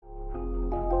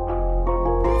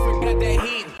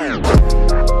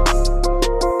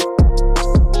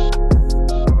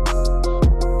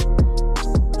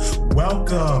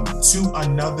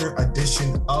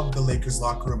of the Lakers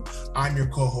Locker Room. I'm your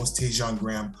co-host, Tajon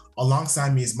Graham.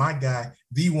 Alongside me is my guy,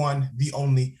 the one, the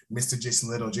only, Mr. Jason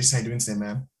Little. Jason, how you doing today,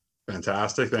 man?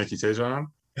 Fantastic. Thank you, Tajon.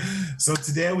 So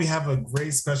today we have a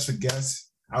great special guest.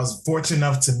 I was fortunate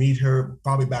enough to meet her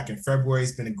probably back in February.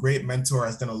 She's been a great mentor,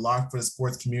 has done a lot for the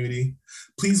sports community.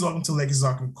 Please welcome to Lakers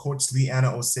Locker Room, Coach Lee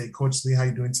Anna Osei. Coach Lee, how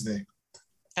you doing today?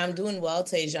 I'm doing well,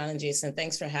 Tajon and Jason.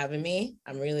 Thanks for having me.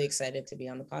 I'm really excited to be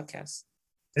on the podcast.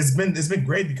 It's been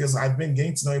great because I've been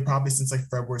getting to know you probably since like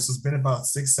February. So it's been about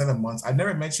 6-7 months. I've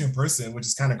never met you in person, which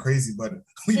is kind of crazy, but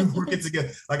we've been working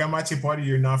together. Like I'm actually part of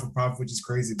your non-for-profit, which is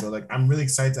crazy, but like I'm really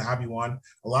excited to have you on.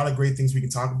 A lot of great things we can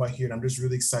talk about here. And I'm just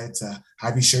really excited to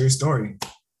have you share your story.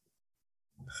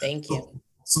 Thank you.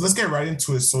 So let's get right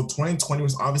into it. So 2020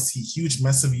 was obviously a huge,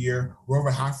 massive year. We're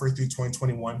over halfway through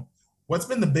 2021. What's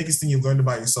been the biggest thing you learned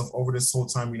about yourself over this whole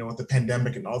time, with the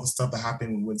pandemic and all the stuff that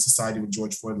happened with society with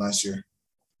George Floyd last year?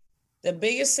 The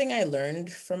biggest thing I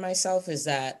learned for myself is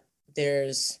that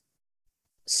there's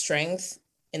strength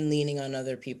in leaning on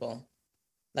other people.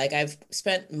 Like I've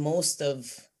spent most of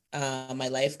my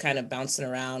life kind of bouncing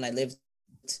around. I lived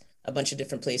a bunch of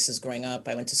different places growing up.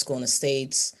 I went to school in the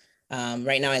States.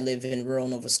 Right now I live in rural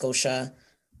Nova Scotia.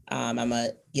 I'm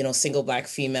a single Black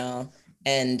female.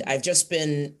 And I've just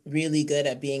been really good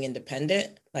at being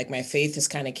independent. Like my faith has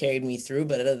kind of carried me through,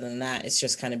 but other than that, it's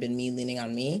just kind of been me leaning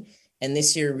on me. And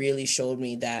this year really showed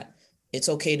me that it's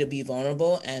okay to be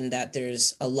vulnerable and that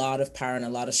there's a lot of power and a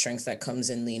lot of strength that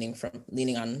comes in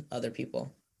leaning on other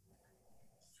people.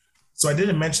 So I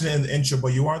didn't mention it in the intro,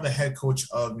 but you are the head coach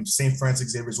of St. Francis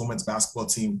Xavier's women's basketball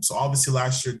team. So obviously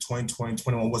last year,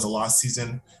 2020-21 was a lost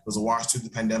season. It was a wash through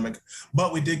the pandemic.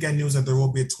 But we did get news that there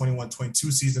will be a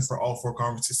 21-22 season for all four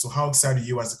conferences. So how excited are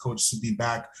you as a coach to be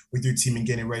back with your team and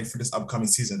getting ready for this upcoming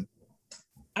season?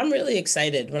 I'm really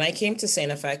excited. When I came to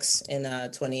St. FX in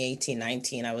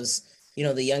 2018-19, I was,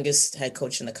 the youngest head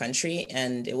coach in the country.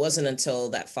 And it wasn't until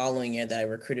that following year that I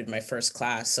recruited my first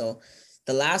class. So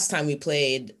the last time we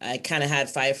played, I kind of had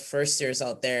 5 first years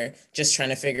out there just trying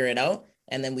to figure it out.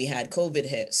 And then we had COVID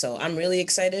hit. So I'm really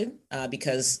excited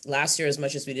because last year, as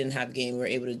much as we didn't have game,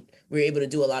 we were able to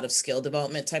do a lot of skill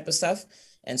development type of stuff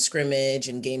and scrimmage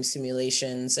and game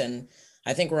simulations. And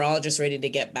I think we're all just ready to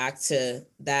get back to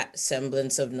that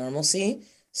semblance of normalcy.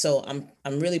 So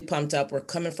I'm really pumped up. We're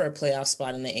coming for a playoff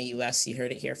spot in the AUS. You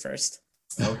heard it here first.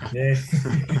 Okay.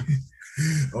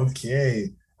 Okay.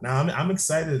 Now I'm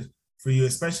excited for you,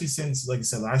 especially since, like I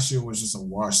said, last year was just a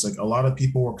wash. Like a lot of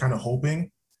people were kind of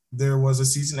hoping there was a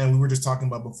season, and we were just talking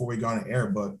about before we got on air,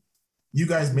 but you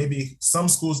guys, maybe some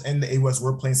schools in the AWS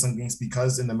were playing some games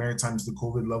because in the Maritimes, the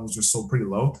COVID levels are so pretty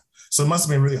low. So it must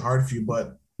have been really hard for you.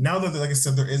 But now that, like I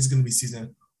said, there is going to be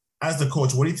season, as the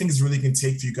coach, what do you think is really going to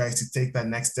take for you guys to take that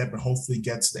next step and hopefully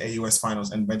get to the AUS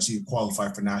finals and eventually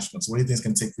qualify for nationals? What do you think is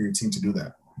going to take for your team to do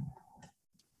that?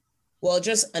 Well,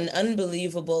 just an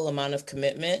unbelievable amount of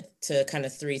commitment to kind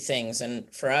of 3 things.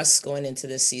 And for us going into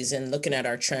this season, looking at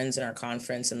our trends in our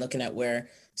conference and looking at where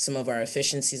some of our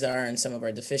efficiencies are and some of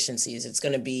our deficiencies, it's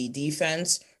going to be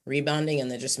defense, rebounding, and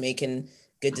then just making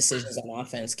good decisions on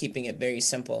offense, keeping it very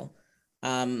simple.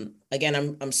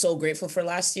 Again, I'm so grateful for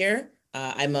last year.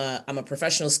 I'm a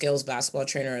professional skills basketball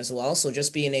trainer as well. So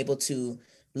just being able to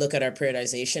look at our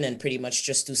periodization and pretty much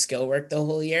just do skill work the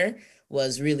whole year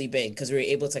was really big because we were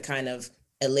able to kind of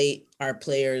elate our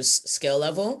players' skill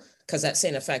level. Because at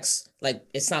St. FX, like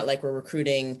it's not like we're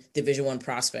recruiting Division I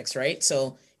prospects, right?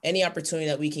 So any opportunity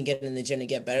that we can get in the gym to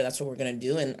get better, that's what we're going to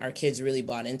do. And our kids really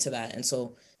bought into that. And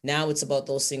so now it's about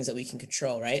those things that we can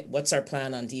control, right? What's our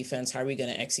plan on defense? How are we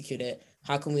going to execute it?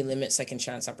 How can we limit second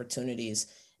chance opportunities?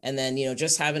 And then,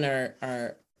 just having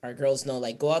our girls know,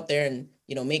 like, go out there and,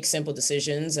 make simple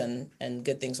decisions and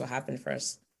good things will happen for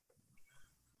us.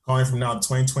 Calling from now,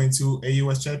 2022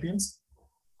 AUS champions?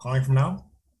 Calling from now?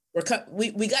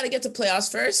 We got to get to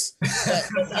playoffs first,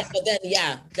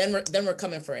 but then we're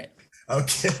coming for it.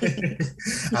 Okay.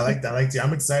 I like that.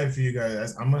 I'm excited for you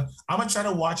guys. I'm gonna try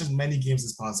to watch as many games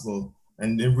as possible.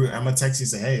 And then I'm gonna text you and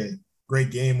say, hey, great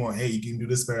game, or hey, you can do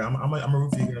this better. I'm gonna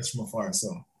root for you guys from afar.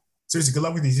 So seriously, good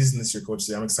luck with the season this year, Coach.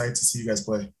 I'm excited to see you guys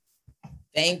play.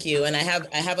 Thank you. And I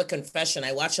have a confession.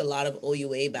 I watch a lot of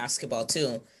OUA basketball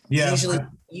too. Yeah.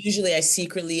 Usually I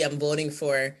secretly am voting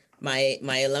for my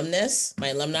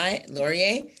alumni,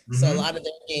 Laurier. Mm-hmm. So a lot of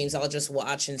their games I'll just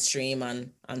watch and stream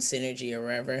on Synergy or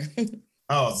wherever.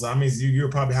 Oh, so that means you were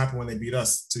probably happy when they beat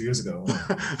us 2 years ago.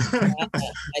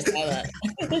 I saw that.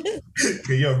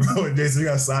 Yo, bro, Jason, we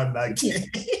got to sign that game.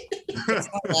 It's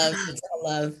all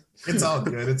love. It's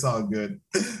all good.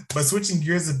 But switching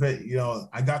gears a bit,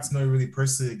 I got to know you really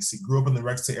personally because you grew up in the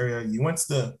Rexton area. You went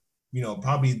to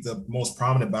probably the most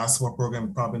prominent basketball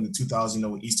program, probably in the 2000s,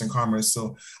 with Eastern Commerce.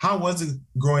 So how was it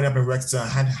growing up in Rexdale?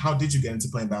 How did you get into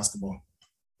playing basketball?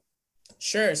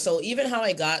 Sure. So even how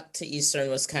I got to Eastern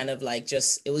was kind of like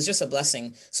it was just a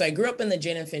blessing. So I grew up in the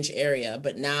Jane and Finch area,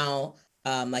 but now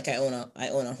like I own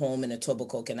a home in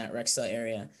Etobicoke in that Rexdale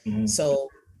area. Mhm. So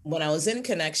when I was in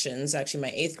Connections, actually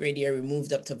my eighth grade year, we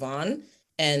moved up to Vaughan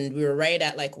and we were right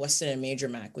at like Weston and Major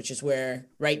Mac, which is where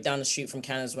right down the street from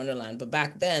Canada's Wonderland. But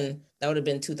back then, that would have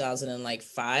been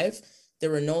 2005. There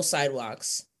were no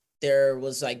sidewalks. There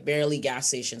was like barely gas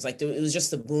stations. It was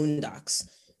just the boondocks.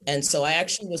 And so I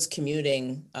actually was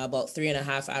commuting about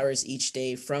 3.5 hours each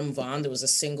day from Vaughan. There was a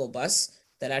single bus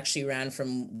that actually ran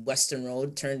from Western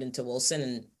Road, turned into Wilson,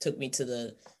 and took me to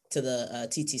the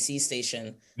TTC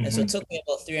station. And so it Mhm. took me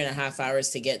about 3.5 hours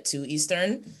to get to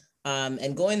Eastern.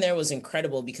 And going there was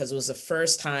incredible because it was the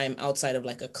first time outside of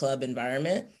like a club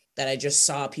environment that I just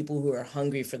saw people who were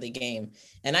hungry for the game.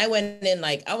 And I went in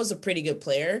like I was a pretty good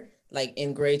player, like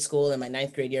in grade school in my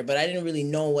ninth grade year, but I didn't really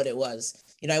know what it was.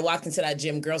 I walked into that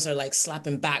gym, girls are like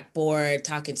slapping backboard,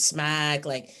 talking smack,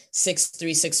 like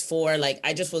 6'3", 6'4". Like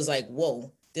I just was like,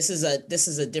 whoa, this is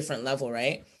a different level,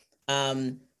 right?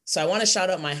 So I want to shout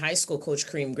out my high school coach,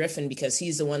 Kareem Griffin, because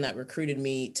he's the one that recruited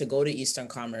me to go to Eastern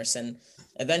Commerce. And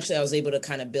eventually I was able to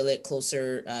kind of build it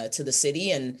closer to the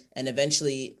city. And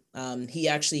eventually he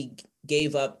actually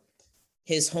gave up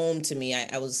his home to me.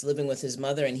 I was living with his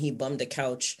mother and he bummed a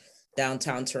couch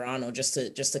downtown Toronto just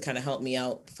to kind of help me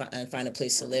out and find a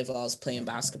place to live while I was playing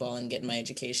basketball and getting my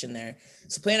education there.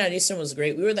 So playing at Eastern was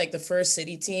great. We were like the first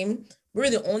city team. We were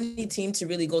the only team to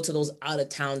really go to those out of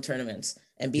town tournaments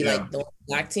and be Yeah. like the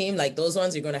black team. Like those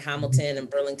ones, you're going to Mhm. Hamilton and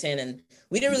Burlington. And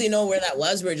we didn't really know where that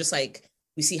was. We were just like,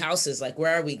 we see houses. Like,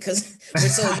 where are we? Because we're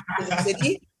so used to the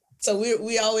city. So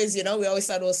we always, we always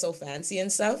thought it was so fancy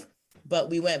and stuff. But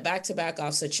we went back to back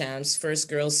OFSA champs, first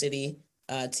girls city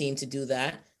team to do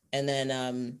that. And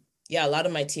then, yeah, a lot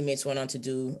of my teammates went on to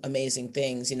do amazing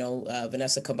things.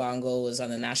 Vanessa Kabongo was on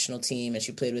the national team and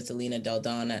she played with Alina Del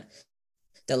Don at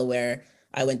Delaware.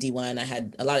 I went D1. I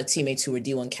had a lot of teammates who were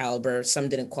D1 caliber. Some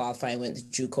didn't qualify and went the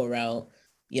JUCO route.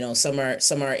 Some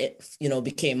are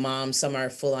became moms. Some are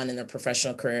full on in their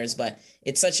professional careers. But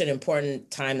it's such an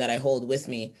important time that I hold with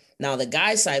me. Now the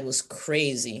guy side was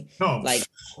crazy. No. Like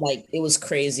it was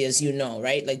crazy, as you know,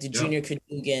 right? Like the Yep. Junior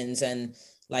Kadugans and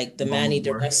like the Mama Manny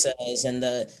boy. DeRessas and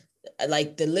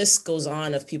the list goes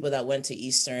on of people that went to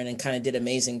Eastern and kind of did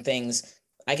amazing things.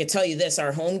 I could tell you this,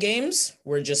 our home games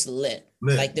were just lit.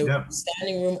 Lit. Like they were Yep.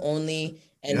 standing room only,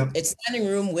 and Yep. it's standing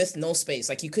room with no space.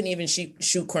 Like you couldn't even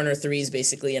shoot corner threes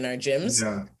basically in our gyms.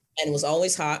 Yeah. And it was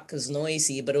always hot because no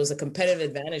AC, but it was a competitive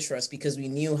advantage for us because we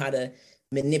knew how to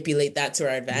manipulate that to our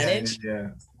Yeah. Yeah. advantage. Yeah.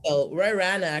 So Roy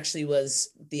Rana actually was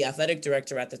the athletic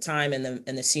director at the time and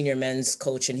the senior men's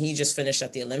coach, and he just finished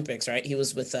at the Olympics, right? He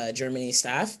was with Germany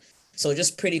staff. So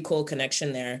just pretty cool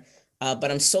connection there.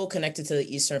 But I'm so connected to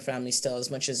the Eastern family still,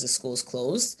 as much as the school's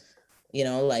closed.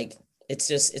 Like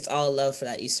it's all love for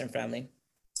that Eastern family.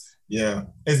 Yeah.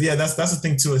 Yeah, that's the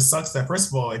thing too. It sucks that first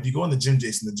of all, if you go in the gym,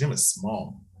 Jason, the gym is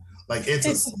small. Like it's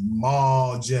a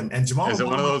small gym. And Jamal Is it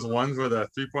one of Obama, those ones where the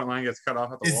 3-point line gets cut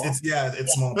off at the wall?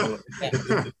 it's small, bro.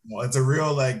 Yeah. It's a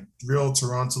real like real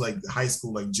Toronto like high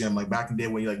school like gym. Like back in the day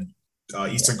when you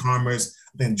like Eastern Commerce,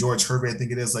 then George Herbert, I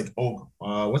think it is like Oak,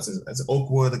 what's it? It's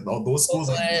Oakwood, like all those schools,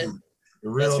 like Oakwood, that's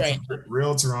real right. real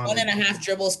One Toronto. and a half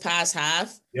dribbles past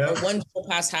half, Yeah. or one dribble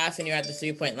past half, and you're at the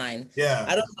 3-point line. Yeah.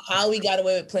 I don't know how we got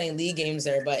away with playing league games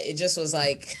there, but it just was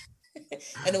like,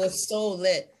 and it was so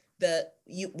lit.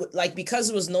 Because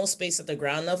there was no space at the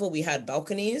ground level, we had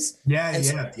balconies, Yeah, and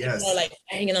so yeah, people are yes. like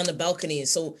hanging on the balconies.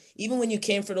 So even when you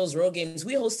came for those road games,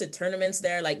 we hosted tournaments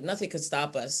there. Like nothing could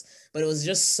stop us. But it was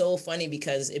just so funny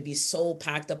because it'd be so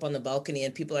packed up on the balcony,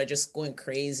 and people are just going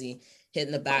crazy,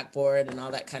 hitting the backboard and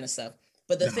all that kind of stuff.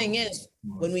 But the thing No. is,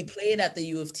 when we played at the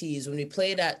U of T's, when we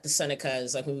played at the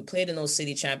Senecas, like when we played in those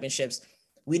city championships,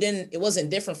 it wasn't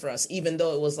different for us, even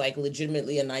though it was like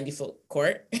legitimately a 90-foot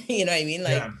court. You know what I mean?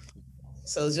 Like, Yeah.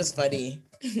 so it's just funny.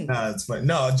 Nah, it's fine.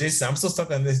 No, Jason, I'm still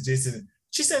stuck on this, Jason.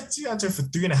 She said she got there for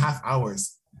 3.5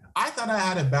 hours. I thought I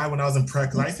had it bad when I was in prep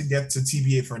because I used to get to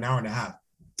TBA for an hour and a half.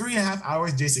 3.5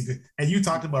 hours, Jason. And you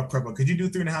talked about prep, but could you do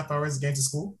 3.5 hours getting to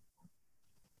school?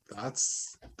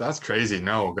 That's crazy.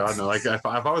 No, God, no. Like if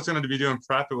I was going to be doing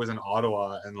prep, it was in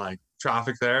Ottawa and like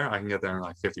traffic there. I can get there in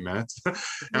like 50 minutes. And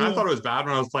I thought it was bad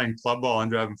when I was playing club ball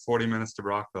and driving 40 minutes to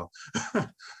Brockville.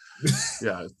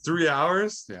 Yeah, 3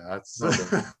 hours. Yeah, that's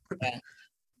Yeah.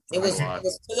 It was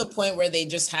to the point where they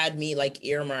just had me like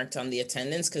earmarked on the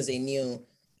attendance because they knew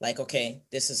like, okay,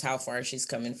 this is how far she's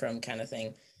coming from kind of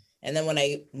thing. And then when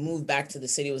I moved back to the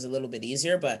city, it was a little bit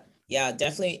easier. But yeah, it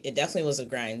definitely was a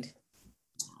grind.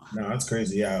 No, that's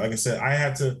crazy. Yeah, like I said,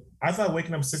 I thought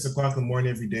waking up 6 o'clock in the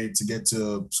morning every day to get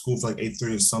to school for like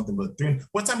 8:30 or something. But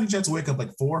what time did you have to wake up?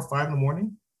 Like 4 or 5 in the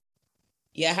morning?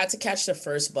 Yeah, I had to catch the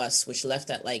first bus, which left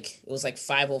at like, it was like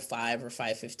 5:05 or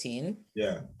 5:15.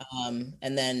 Yeah.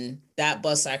 And then that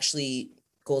bus actually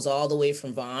goes all the way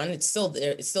from Vaughan. It's still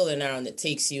there now, and it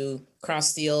takes you across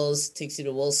Steeles, takes you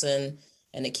to Wilson,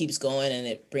 and it keeps going, and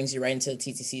it brings you right into the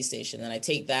TTC station. And I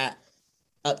take that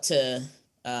up to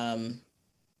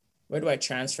where do I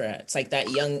transfer at? It's like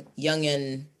that young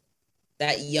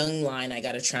line I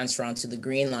got to transfer onto the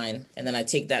green line, and then I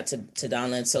take that to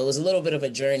Donland. So it was a little bit of a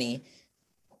journey.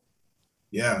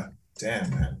 Yeah. Damn,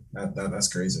 man. That's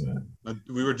crazy, man.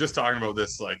 We were just talking about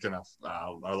this like in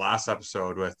our last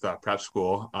episode with prep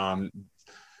school.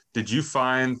 Did you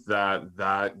find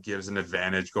that gives an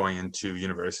advantage going into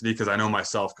university? Because I know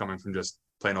myself, coming from just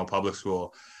plain old public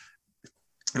school,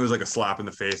 it was like a slap in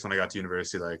the face when I got to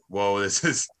university. Like, whoa, this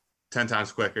is 10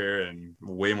 times quicker and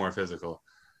way more physical.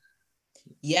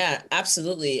 Yeah,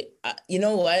 absolutely. You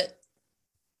know what?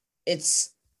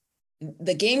 It's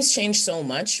the game's changed so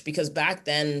much, because back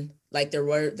then, like, there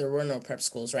were no prep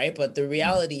schools, right? But the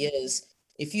reality is,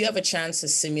 if you have a chance to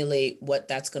simulate what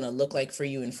that's going to look like for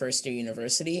you in first year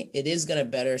university, it is going to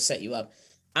better set you up.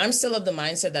 I'm still of the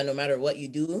mindset that no matter what you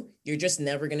do, you're just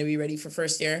never going to be ready for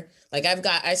first year. Like,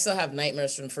 I still have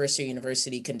nightmares from first year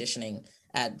university conditioning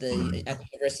at the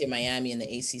University of Miami in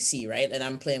the ACC, right? And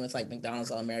I'm playing with like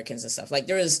McDonald's All-Americans and stuff. Like,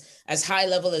 there was, as high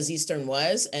level as Eastern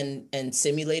was, and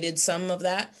simulated some of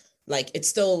that, like, it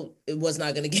was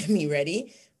not going to get me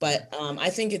ready. But I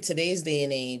think in today's day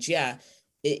and age, yeah,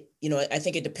 I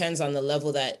think it depends on the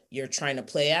level that you're trying to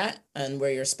play at and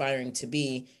where you're aspiring to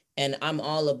be. And I'm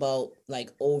all about like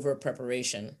over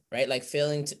preparation, right? Like,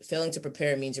 failing to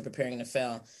prepare means you're preparing to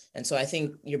fail. And so I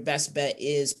think your best bet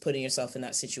is putting yourself in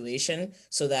that situation,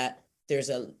 so that there's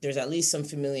at least some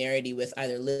familiarity with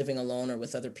either living alone or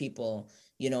with other people.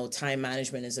 Time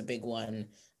management is a big one.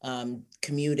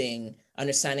 Commuting,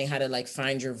 understanding how to like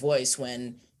find your voice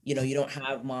when you don't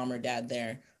have mom or dad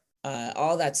there.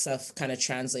 All that stuff kind of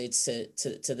translates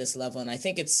to this level. And I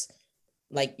think it's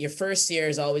like your first year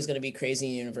is always going to be crazy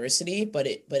in university, but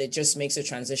it just makes the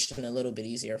transition a little bit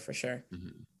easier for sure. Mm-hmm.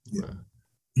 Yeah.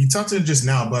 You talked to it just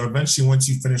now, but eventually, once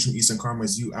you finish from Eastern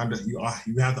Commerce, you have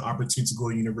the opportunity to go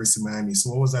to University of Miami. So,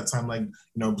 what was that time like?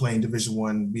 Playing Division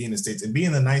I, being in the States, and being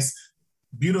in the nice,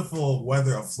 beautiful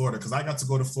weather of Florida? Because I got to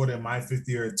go to Florida in my 5th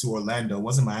year to Orlando. It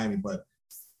wasn't Miami, but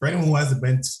for anyone who hasn't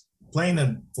been, playing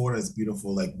in Florida is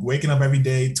beautiful. Like, waking up every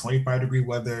day, 25-degree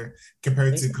weather,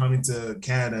 compared to coming to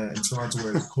Canada and Toronto,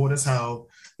 where it's cold as hell.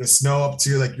 There's snow up to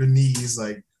your knees.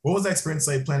 Like, what was that experience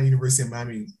like playing at University of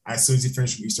Miami as soon as you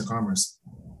finished from Eastern Commerce?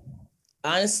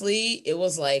 Honestly, it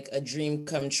was like a dream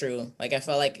come true. Like, I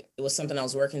felt like it was something I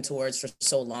was working towards for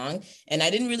so long, and I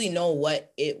didn't really know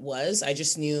what it was. I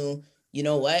just knew, you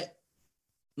know what,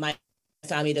 my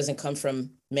family doesn't come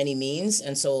from many means,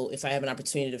 and so if I have an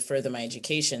opportunity to further my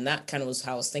education, that kind of was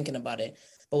how I was thinking about it.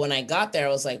 But when I got there,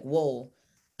 I was like, whoa,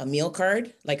 a meal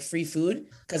card, like free food?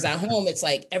 Because at home, it's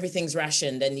like everything's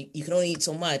rationed, and you can only eat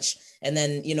so much. And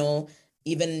then,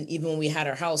 even when we had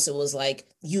our house, it was like,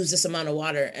 use this amount of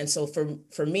water. And so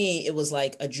for me, it was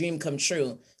like a dream come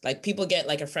true. Like, people get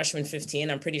like a freshman 15.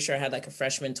 I'm pretty sure I had like a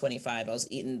freshman 25. I was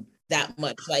eating that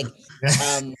much. Like,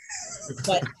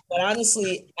 but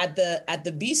honestly, at the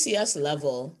BCS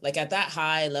level, like at that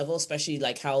high level, especially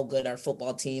like how good our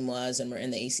football team was, and we're in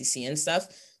the ACC and stuff,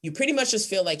 you pretty much just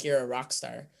feel like you're a rock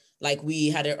star. Like, we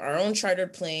had our own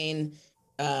chartered plane.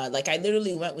 Like, I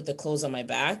literally went with the clothes on my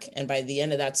back, and by the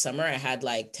end of that summer, I had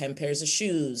like 10 pairs of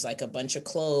shoes, like a bunch of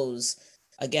clothes.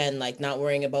 Again, like, not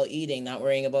worrying about eating, not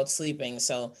worrying about sleeping.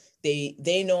 So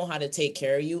they know how to take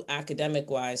care of you academic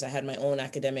wise. I had my own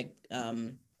academic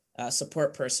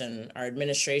support person. Our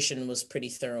administration was pretty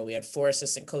thorough. We had 4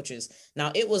 assistant coaches.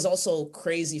 Now, it was also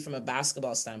crazy from a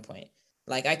basketball standpoint.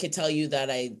 Like, I could tell you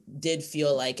that I did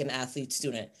feel like an athlete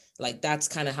student. Like, that's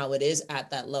kind of how it is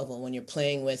at that level when you're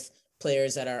playing with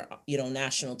players that are,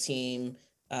 national team,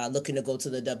 looking to go to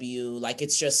the W. Like,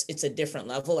 it's a different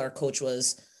level. Our coach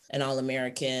was an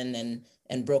All-American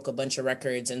and broke a bunch of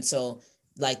records. And so,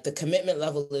 like, the commitment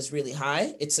level is really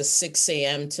high. It's a 6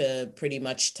 a.m. to pretty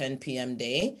much 10 p.m.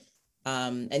 day.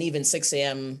 And even 6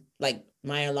 a.m., like,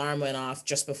 my alarm went off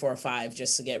just before 5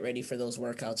 just to get ready for those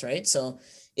workouts, right? So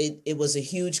it was a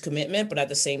huge commitment, but at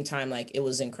the same time, like, it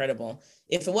was incredible.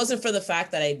 If it wasn't for the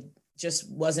fact that I just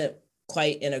wasn't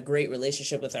quite in a great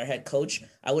relationship with our head coach,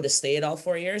 I would have stayed all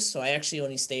 4 years. So I actually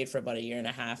only stayed for about a year and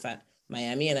a half at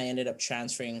Miami, and I ended up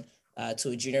transferring to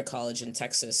a junior college in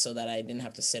Texas so that I didn't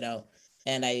have to sit out.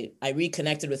 And I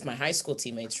reconnected with my high school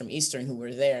teammates from Eastern who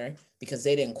were there because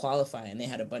they didn't qualify and they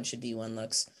had a bunch of D1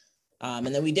 looks. And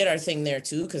then we did our thing there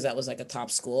too, because that was like a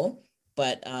top school.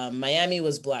 But Miami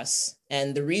was blessed.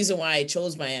 And the reason why I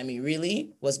chose Miami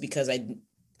really was because I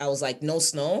was like, no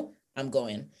snow, I'm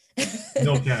going.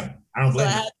 No cap. I don't blame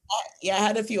you. I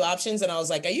had a few options and I was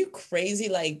like, are you crazy?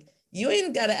 Like, you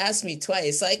ain't got to ask me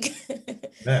twice. Like,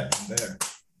 there.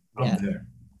 I'm there.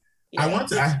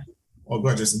 Yeah. Oh, go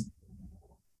ahead, Jason.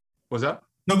 What's that?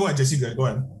 No, go ahead, Jesse. Go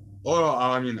ahead. Oh,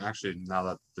 I mean, actually, now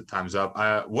that the time's up,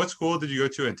 what school did you go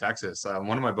to in Texas?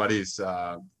 One of my buddies,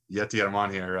 yet to get him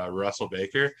on here, Russell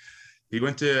Baker. He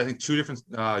went to, I think, 2 different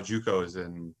JUCOs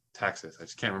in Texas. I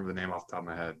just can't remember the name off the top of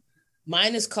my head.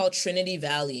 Mine is called Trinity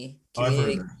Valley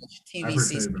Community College,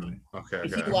 TVCC. Okay.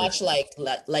 If you watch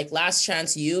like Last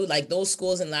Chance U, like those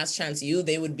schools in Last Chance U,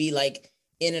 they would be like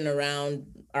in and around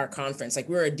our conference. Like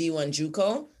we're a D1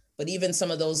 JUCO, but even some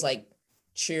of those like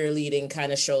cheerleading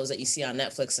kind of shows that you see on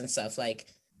Netflix and stuff, like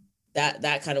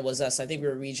that kind of was us. I think we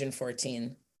were Region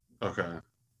 14. Okay.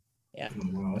 Yeah.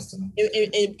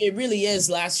 It really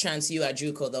is Last Chance U at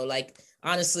JUCO though. Like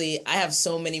honestly, I have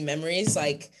so many memories,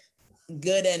 like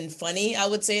good and funny. I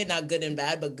would say not good and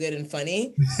bad, but good and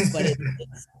funny. But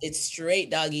it's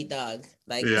straight dog eat dog.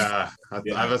 Like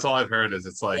that's all I've heard. Is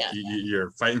it's like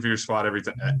you're fighting for your spot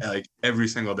every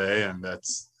single day, and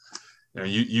that's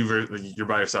you're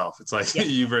by yourself. It's like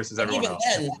you versus everyone else.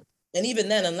 Even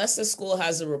then, unless the school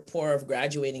has a rapport of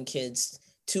graduating kids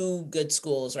to good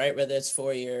schools, right? Whether it's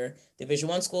 4-year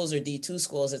Division I schools or D2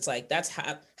 schools, it's like that's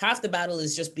half the battle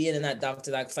is just being in that dog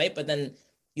to dog fight. But then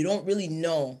you don't really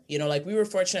know, like we were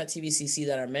fortunate at TVCC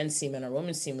that our men's team and our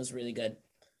women's team was really good.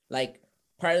 Like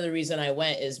part of the reason I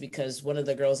went is because one of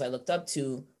the girls I looked up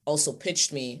to also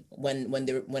pitched me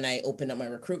when I opened up my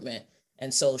recruitment.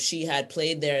 And so she had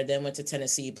played there, then went to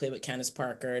Tennessee, played with Candace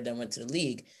Parker, then went to the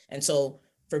league. And so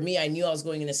for me, I knew I was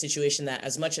going in a situation that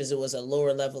as much as it was a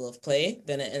lower level of play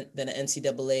than an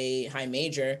NCAA high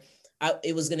major,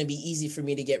 it was going to be easy for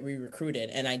me to get re-recruited.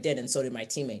 And I did, and so did my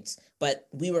teammates. But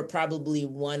we were probably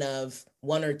one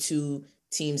or two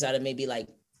teams out of maybe like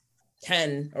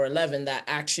 10 or 11 that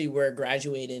actually were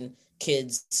graduating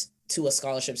kids to a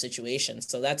scholarship situation.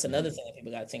 So that's another thing that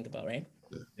people got to think about, right?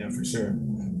 Yeah, for sure.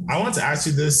 I want to ask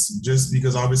you this just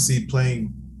because obviously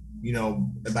playing,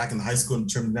 back in high school in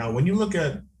terms now, when you look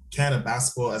at Canada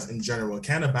basketball as in general,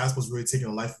 Canada basketball is really taking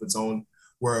a life of its own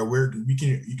where you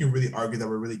can really argue that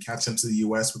we're really catching up to the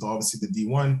US with obviously the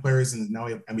D1 players, and now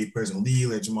we have NBA players in the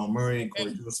league like Jamal Murray,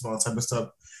 Corey Joseph, all that type of stuff.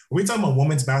 When we talking about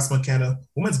women's basketball in Canada,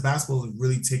 women's basketball is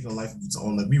really taking a life of its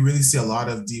own. Like we really see a lot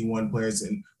of D1 players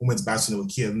in women's basketball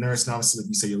with Kia Nurse, and obviously like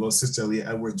you said, your little sister Lee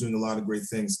Edwards doing a lot of great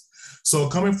things. So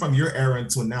coming from your era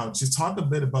until now, just talk a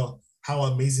bit about how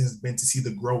amazing it's been to see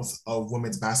the growth of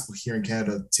women's basketball here in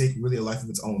Canada take really a life of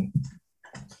its own.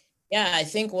 Yeah, I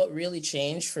think what really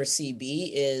changed for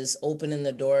CB is opening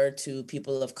the door to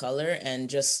people of color and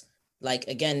just like,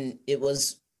 again, it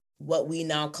was what we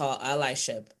now call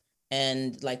allyship.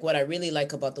 And like what I really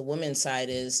like about the women's side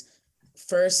is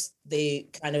first, they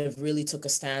kind of really took a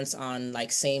stance on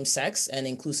like same sex and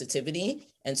inclusivity.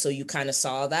 And so you kind of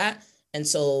saw that. And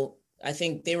so I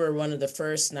think they were one of the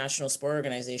first national sport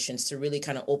organizations to really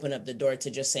kind of open up the door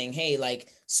to just saying, hey, like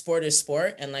sport is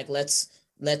sport. And like, let's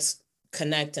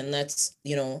connect and let's,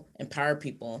 empower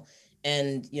people.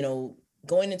 And,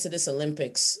 going into this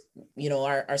Olympics,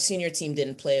 our senior team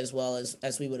didn't play as well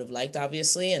as we would have liked,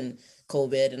 obviously, and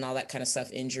COVID and all that kind of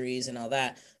stuff, injuries and all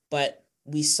that. But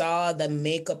we saw the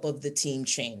makeup of the team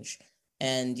change.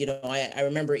 And, I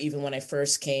remember even when I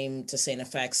first came to St.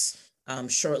 FX,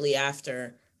 shortly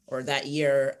after, or that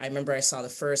year, I remember I saw the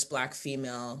first Black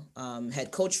female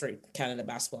head coach for Canada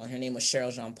basketball. And her name was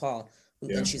Cheryl Jean-Paul.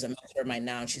 And she's a mentor of mine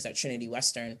now, and she's at Trinity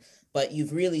Western. But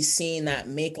you've really seen that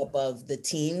makeup of the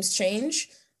teams change.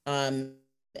 And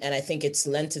I think it's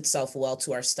lent itself well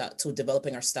to our to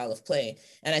developing our style of play.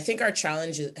 And I think our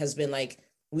challenge has been like,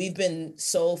 we've been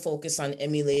so focused on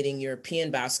emulating European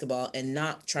basketball and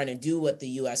not trying to do what the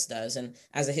US does. And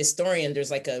as a historian,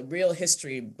 there's like a real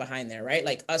history behind there, right?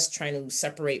 Like us trying to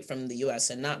separate from the US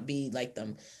and not be like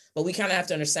them. But we kind of have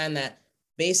to understand that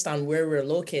based on where we're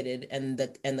located and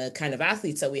the kind of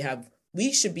athletes that we have,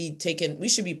 we should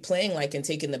be playing like and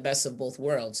taking the best of both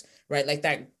worlds, right? Like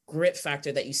that grit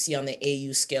factor that you see on the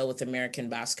AU scale with American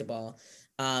basketball,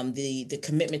 the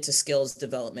commitment to skills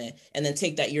development, and then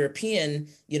take that European,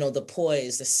 the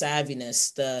poise, the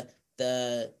savviness,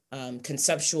 the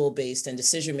conceptual based and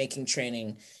decision-making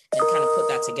training, and kind of put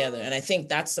that together. And I think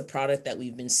that's the product that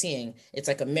we've been seeing. It's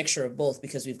like a mixture of both,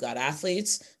 because we've got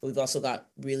athletes, but we've also got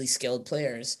really skilled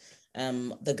players.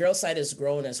 The girl side has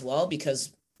grown as well,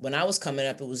 because when I was coming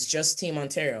up, it was just Team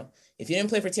Ontario. If you didn't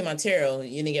play for Team Ontario,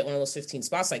 you didn't get one of those 15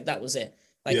 spots. Like, that was it.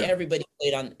 Like,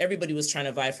 everybody was trying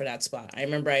to vie for that spot. I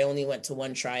remember I only went to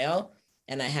one tryout,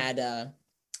 and I had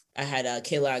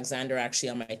Kayla Alexander actually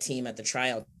on my team at the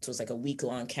tryout. So it was like a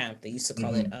week-long camp. They used to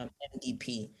call it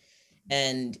MDP.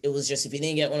 And it was just, if you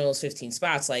didn't get one of those 15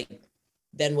 spots, like,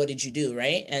 then what did you do,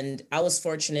 right? And I was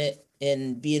fortunate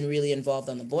in being really involved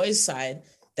on the boys' side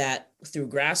that through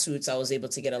grassroots, I was able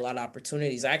to get a lot of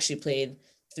opportunities. I actually played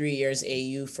 3 years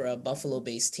AU for a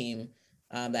Buffalo-based team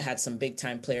that had some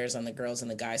big-time players on the girls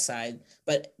and the guy side.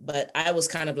 But I was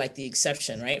kind of like the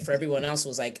exception, right? For everyone else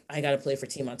was like, I got to play for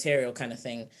Team Ontario kind of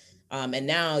thing. And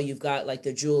now you've got like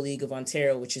the Jewel League of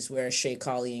Ontario, which is where Shea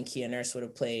Colley and Kia Nurse would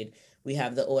have played. We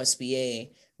have the OSBA.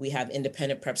 We have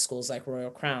independent prep schools like Royal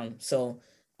Crown. So,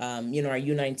 our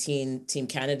U19 Team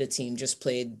Canada team just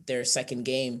played their second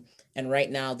game. And right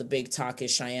now the big talk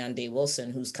is Cheyenne Day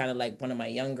Wilson, who's kind of like one of my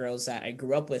young girls that I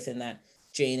grew up with in that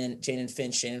Jane and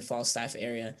Finch, Jane and Falstaff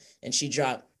area. And she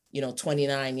dropped,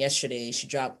 29 yesterday.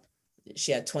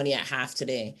 She had 20 at half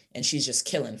today, and she's just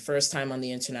killing. First time on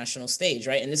the international stage,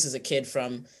 right? And this is a kid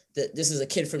from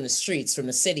the streets, from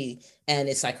the city, and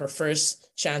it's like her first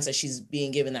chance that she's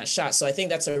being given that shot. So I think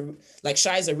that's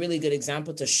Shy is a really good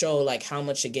example to show like how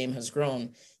much the game has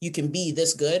grown. You can be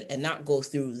this good and not go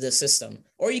through the system,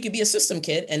 or you could be a system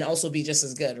kid and also be just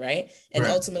as good, right? And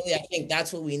ultimately, I think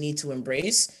that's what we need to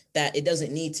embrace, that it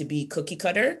doesn't need to be cookie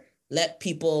cutter. Let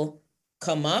people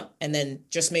come up and then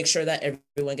just make sure that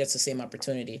everyone gets the same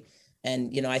opportunity.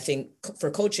 And, I think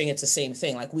for coaching, it's the same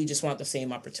thing. Like, we just want the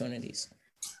same opportunities.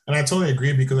 And I totally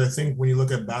agree, because I think when you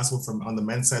look at basketball from on the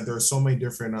men's side, there are so many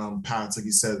different paths, like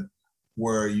you said,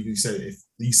 where you said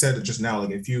it just now,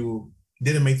 like if you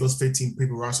didn't make those 15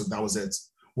 people roster, that was it.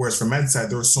 Whereas for men's side,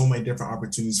 there are so many different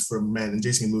opportunities for men. And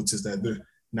Jason alludes to that they're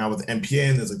now with the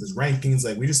MPN, there's rankings.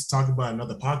 Like we just talked about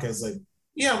another podcast, like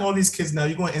all these kids now.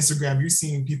 You go on Instagram, you're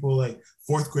seeing people like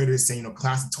fourth graders saying,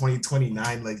 class of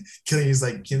 2029, like killing is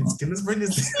like, can this bring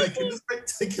this? Like, can this bring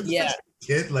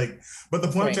kid? Like, but the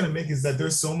point I'm trying to make is that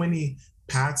there's so many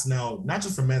paths now, not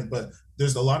just for men, but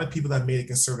there's a lot of people that made a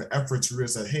concerted effort to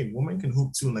realize that, hey, women can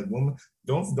hoop too. And like, women,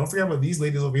 don't forget about these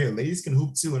ladies over here. Ladies can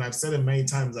hoop too. And I've said it many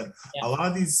times, like a lot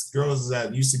of these girls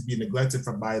that used to be neglected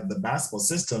by the basketball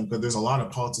system, because there's a lot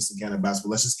of politics again in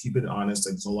basketball. Let's just keep it honest.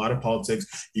 Like, there's a lot of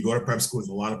politics. You go to prep school, there's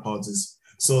a lot of politics.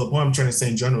 So the point I'm trying to say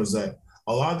in general is that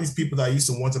a lot of these people that used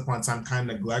to once upon a time kind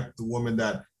of neglect the women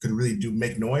that could really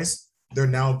make noise, they're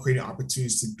now creating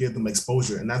opportunities to give them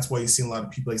exposure. And that's why you see a lot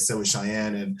of people, like I said, with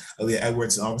Cheyenne and Aaliyah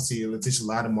Edwards, and obviously Letitia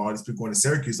Lattimore, all these people going to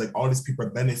Syracuse, like all these people are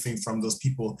benefiting from those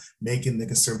people making the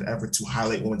concerted effort to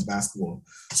highlight women's basketball.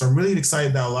 So I'm really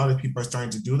excited that a lot of people are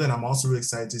starting to do that. I'm also really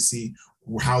excited to see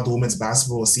how the women's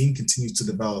basketball scene continues to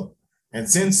develop. And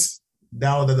since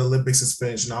now that the Olympics is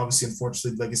finished, and obviously,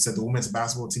 unfortunately, like I said, the women's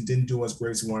basketball team didn't do as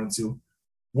great as we wanted to,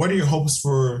 what are your hopes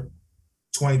for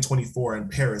 2024 in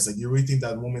Paris? Like, you really think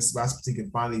that women's basketball team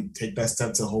can finally take that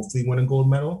step to hopefully win a gold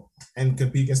medal and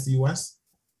compete against the US?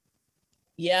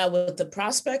 Yeah, with the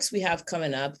prospects we have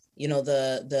coming up,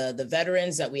 the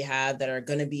veterans that we have that are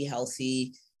going to be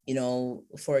healthy,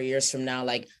 4 years from now,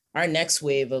 like our next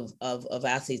wave of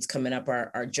athletes coming up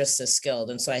are just as skilled.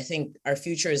 And so I think our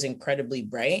future is incredibly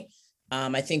bright.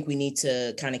 I think we need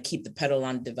to kind of keep the pedal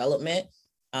on development.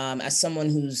 As someone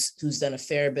who's done a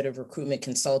fair bit of recruitment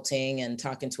consulting and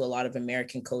talking to a lot of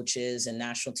American coaches and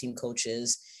national team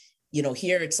coaches,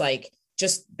 here it's like,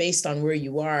 just based on where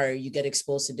you are, you get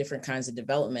exposed to different kinds of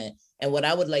development. And what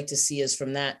I would like to see is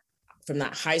from that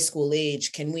high school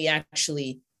age, can we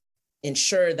actually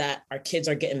ensure that our kids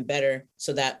are getting better,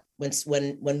 so that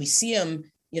when we see them,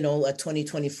 at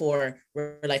 2024,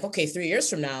 we're like, okay, 3 years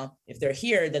from now, if they're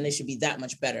here, then they should be that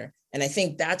much better. And I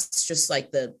think that's just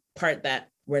like the part that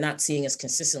we're not seeing as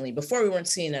consistently. Before, we weren't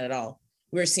seeing that at all.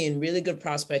 We were seeing really good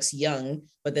prospects young,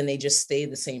 but then they just stay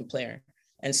the same player.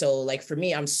 And so, like, for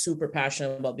me, I'm super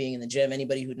passionate about being in the gym.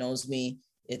 Anybody who knows me,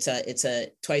 it's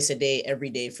a twice a day, every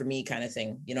day for me kind of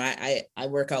thing. I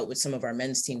work out with some of our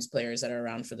men's teams players that are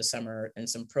around for the summer, and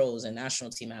some pros and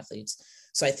national team athletes.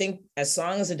 So I think as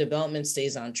long as the development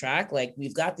stays on track, like,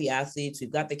 we've got the athletes,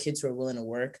 we've got the kids who are willing to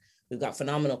work, we've got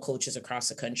phenomenal coaches across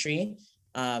the country.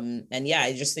 And yeah,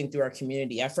 I just think through our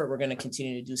community effort, we're going to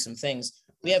continue to do some things.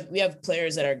 We have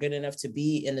players that are good enough to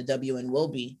be in the W and will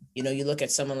be. You look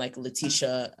at someone like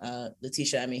Letitia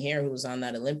Amihir, who was on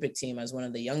that Olympic team as one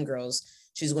of the young girls.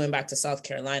 She's going back to South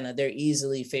Carolina. They're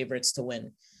easily favorites to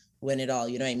win it all.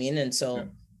 You know what I mean? And so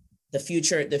the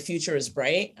future is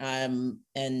bright.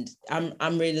 And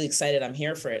I'm really excited. I'm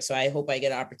here for it. So I hope I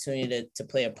get an opportunity to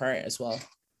play a part as well.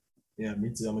 Yeah, me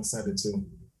too. I'm excited too.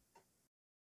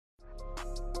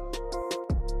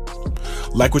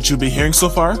 Like what you've been hearing so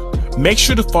far? Make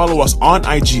sure to follow us on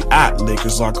IG at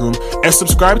Lakers Locker Room and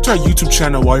subscribe to our YouTube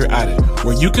channel while you're at it,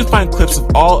 where you can find clips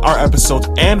of all our episodes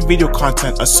and video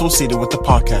content associated with the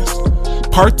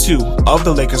podcast. Part 2 of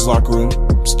the Lakers Locker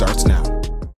Room starts now.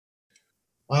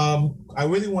 I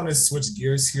really want to switch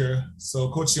gears here. So,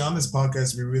 Coach, on this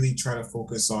podcast, we really try to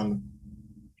focus on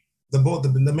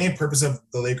the main purpose of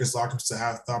the Lakers Locker Room is to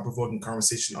have thought-provoking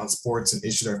conversation on sports and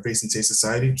issues that are facing today's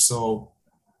society. So,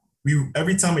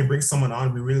 every time we bring someone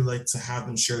on, we really like to have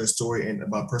them share their story and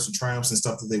about personal triumphs and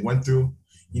stuff that they went through.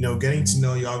 Getting to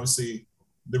know you, obviously,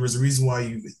 there was a reason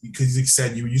why because you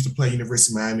said you used to play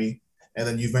University of Miami, and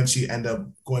then you eventually end up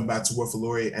going back to work for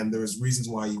Laurier, and there was reasons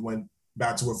why you went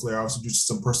back to work for Laurier, obviously due to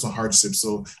some personal hardship.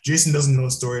 So Jason doesn't know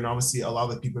the story, and obviously a lot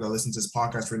of the people that listen to this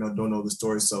podcast right now don't know the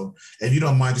story. So if you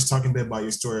don't mind just talking a bit about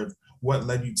your story of what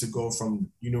led you to go from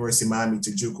University of Miami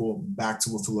to JUCO back to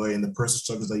work for Laurier and the personal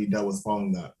struggles that you dealt with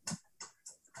following that.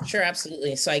 Sure,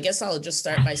 absolutely. So I guess I'll just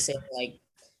start by saying, like,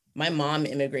 my mom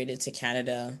immigrated to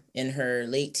Canada in her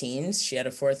late teens. She had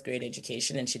a 4th grade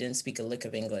education and she didn't speak a lick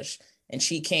of English. And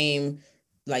she came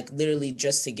like literally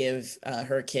just to give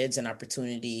her kids an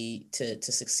opportunity to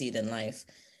succeed in life.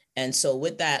 And so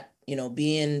with that,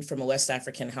 being from a West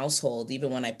African household,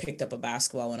 even when I picked up a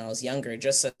basketball when I was younger,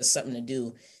 just as something to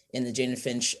do in the Jane and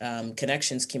Finch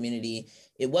connections community,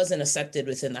 it wasn't accepted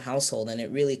within the household. And it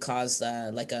really caused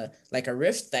like a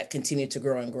rift that continued to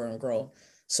grow and grow and grow.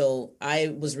 So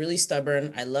I was really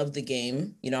stubborn. I loved the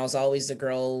game. I was always the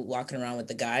girl walking around with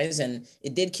the guys, and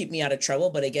it did keep me out of trouble.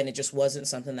 But again, it just wasn't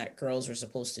something that girls were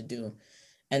supposed to do.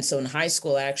 And so in high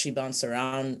school, I actually bounced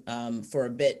around for a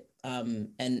bit,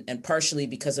 and partially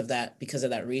because of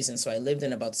that reason. So I lived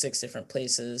in about 6 different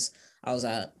places. I was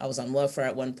on welfare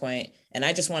at one point, and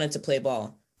I just wanted to play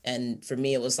ball. And for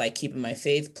me, it was like keeping my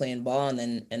faith, playing ball,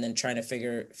 and then trying to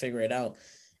figure it out.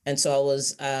 And so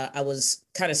I was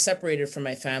kind of separated from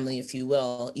my family, if you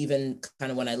will, even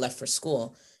kind of when I left for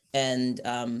school. And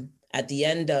at the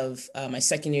end of my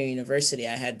second year university,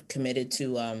 I had committed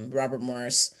to Robert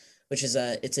Morris, which is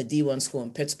it's a D1 school in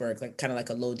Pittsburgh, like kind of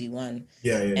like a low D1.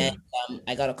 Yeah. And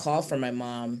I got a call from my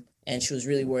mom, and she was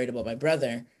really worried about my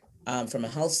brother from a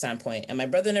health standpoint. And my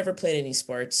brother never played any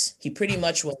sports. He pretty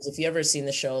much was, if you ever seen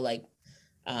the show, like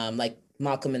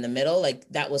Malcolm in the Middle, like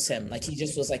that was him. Like he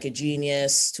just was like a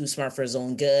genius, too smart for his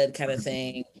own good kind of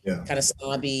thing, kind of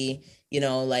snobby,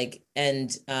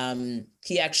 and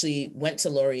he actually went to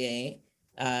Laurier.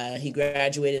 He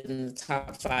graduated in the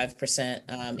top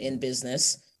 5% in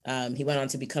business. He went on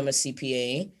to become a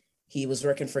CPA. He was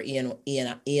working for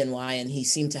E&Y, and he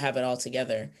seemed to have it all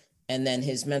together. And then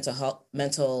his mental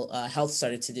health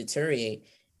started to deteriorate.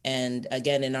 And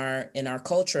again, in our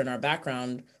culture, in our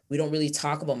background, we don't really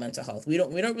talk about mental health. We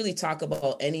don't really talk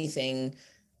about anything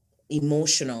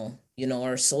emotional,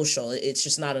 or social. It's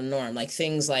just not a norm. Like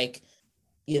things like,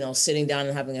 sitting down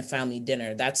and having a family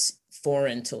dinner, that's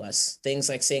foreign to us. Things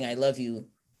like saying I love you,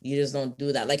 you just don't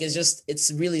do that. Like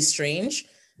it's really strange.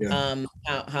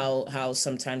 How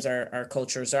sometimes our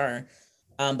cultures are.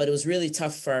 But it was really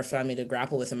tough for our family to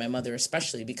grapple with, and my mother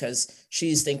especially, because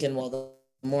she's thinking, well, the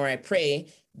more I pray,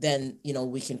 then,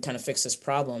 we can kind of fix this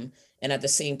problem. And at the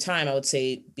same time, I would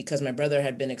say, because my brother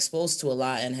had been exposed to a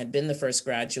lot and had been the first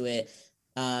graduate,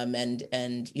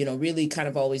 and really kind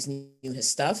of always knew his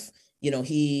stuff,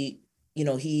 he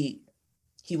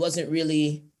wasn't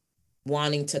really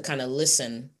wanting to kind of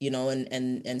listen,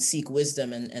 and seek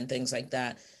wisdom and things like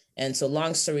that. And so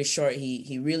long story short,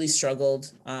 he really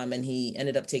struggled, and he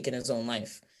ended up taking his own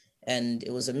life. And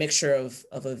it was a mixture of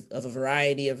a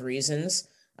variety of reasons.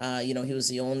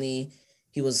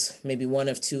 He was maybe one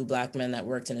of 2 Black men that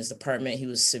worked in his department. He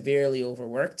was severely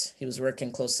overworked. He was working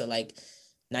close to like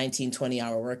 19,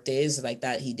 20-hour work days like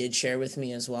that. He did share with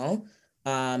me as well.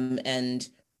 And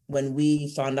when we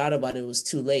found out about it, it was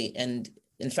too late. And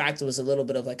in fact, it was a little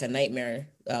bit of like a nightmare,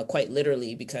 quite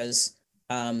literally, because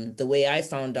the way I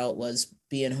found out was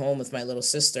being home with my little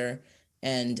sister,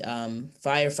 and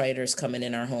firefighters coming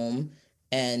in our home.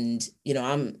 And,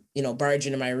 I'm,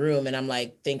 barging in my room, and I'm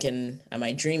like thinking, am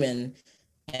I dreaming?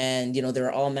 And, they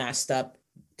were all masked up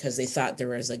because they thought there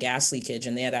was a gas leakage,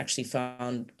 and they had actually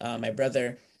found my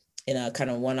brother in a kind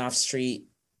of one-off street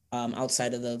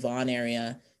outside of the Vaughan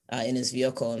area in his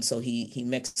vehicle. And so he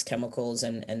mixed chemicals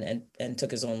and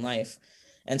took his own life.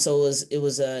 And so it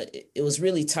was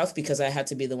really tough, because I had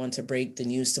to be the one to break the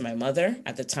news to my mother.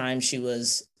 At the time, she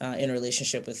was in a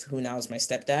relationship with who now is my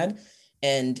stepdad.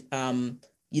 And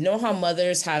you know how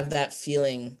mothers have that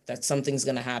feeling that something's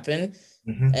gonna happen,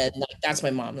 Mm-hmm. and like, that's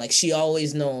my mom. Like she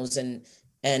always knows, and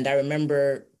I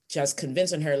remember just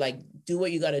convincing her, like, do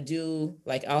what you got to do.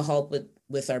 Like I'll help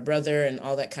with our brother and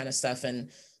all that kind of stuff. And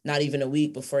not even a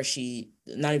week after she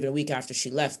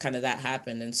left, kind of that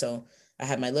happened. And so I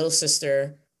had my little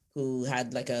sister who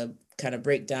had like a kind of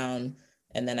breakdown,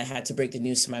 and then I had to break the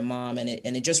news to my mom, and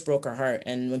it just broke her heart.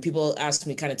 And when people ask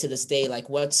me kind of to this day, like,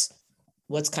 what's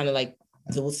kind of like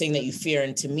the thing that you fear?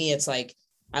 And to me, it's like,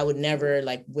 I would never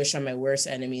like wish on my worst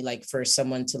enemy, like for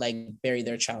someone to like bury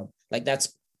their child. Like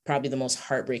that's probably the most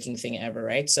heartbreaking thing ever.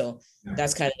 Right. So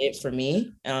that's kind of it for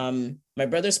me. My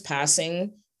brother's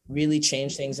passing really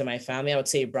changed things in my family. I would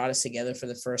say it brought us together for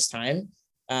the first time.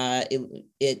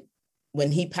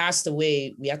 When he passed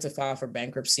away, we had to file for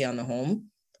bankruptcy on the home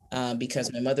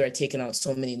because my mother had taken out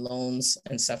so many loans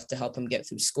and stuff to help him get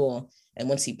through school. And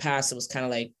once he passed, it was kind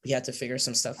of like we had to figure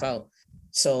some stuff out.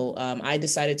 So I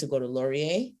decided to go to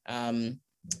Laurier, and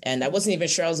I wasn't even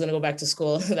sure I was going to go back to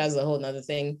school. That's a whole nother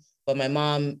thing. But my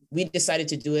mom, we decided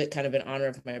to do it kind of in honor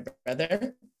of my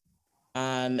brother.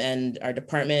 And our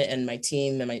department and my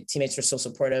team and my teammates were so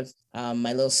supportive.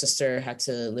 My little sister had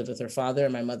to live with her father,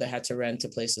 and my mother had to rent a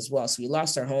place as well. So we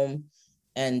lost our home,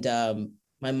 and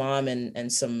my mom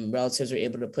and some relatives were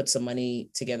able to put some money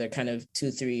together kind of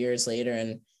 2-3 years later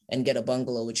and get a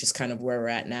bungalow, which is kind of where we're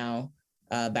at now,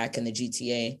 back in the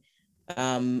GTA.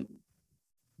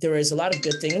 There was a lot of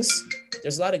good things.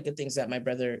 There's a lot of good things that my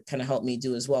brother kind of helped me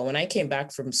do as well. When I came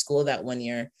back from school that one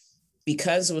year,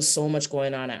 because there was so much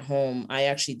going on at home, I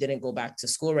actually didn't go back to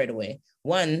school right away.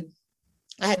 One,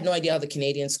 I had no idea how the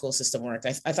Canadian school system worked.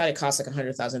 I thought it cost like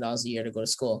 $100,000 a year to go to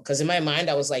school. Because in my mind,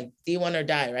 I was like, D1 or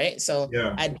die, right? So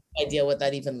I had no idea what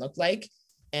that even looked like.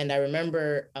 And I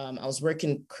remember I was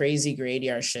working crazy grade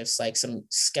ER shifts, like some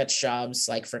sketch jobs,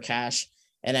 like for cash.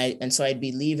 And so I'd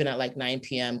be leaving at like 9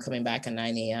 p.m., coming back at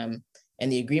 9 a.m.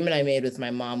 And the agreement I made with my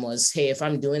mom was, hey, if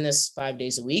I'm doing this 5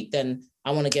 days a week, then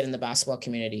I want to get in the basketball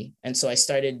community. And so I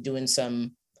started doing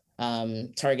some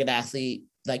target athlete,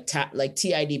 like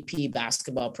TIDP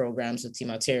basketball programs with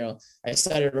Team Ontario. I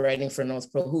started writing for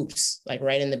North Pro Hoops, like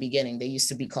right in the beginning. They used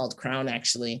to be called Crown,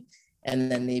 actually,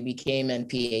 and then they became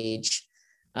NPH.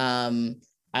 My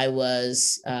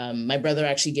brother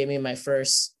actually gave me my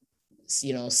first,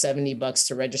 $70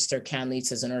 to register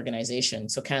CanLeads as an organization.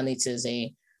 So CanLeads is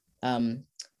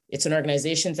it's an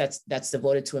organization that's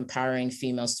devoted to empowering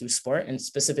females through sport, and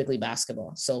specifically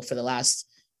basketball. So for the last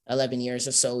 11 years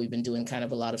or so, we've been doing kind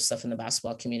of a lot of stuff in the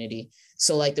basketball community.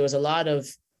 So like there was a lot of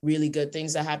really good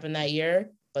things that happened that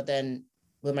year, but then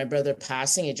with my brother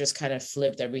passing, it just kind of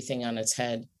flipped everything on its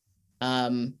head.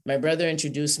 My brother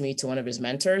introduced me to one of his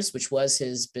mentors, which was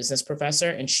his business professor,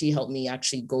 and she helped me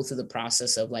actually go through the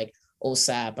process of like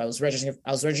OSAP. I was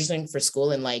registering for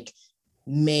school in like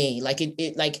May. Like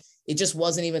it just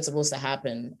wasn't even supposed to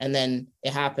happen, and then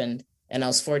it happened, and I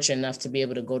was fortunate enough to be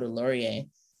able to go to Laurier.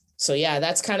 So yeah,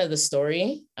 that's kind of the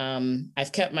story.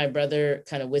 I've kept my brother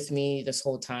kind of with me this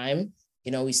whole time.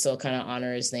 We still kind of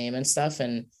honor his name and stuff,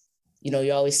 and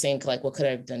you always think like, what could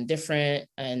I have done different?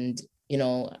 And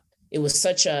it was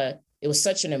such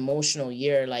an emotional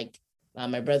year. Like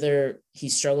my brother, he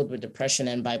struggled with depression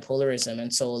and bipolarism,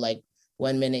 and so like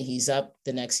 1 minute he's up,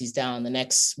 the next he's down, the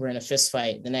next we're in a fist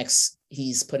fight, the next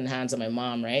he's putting hands on my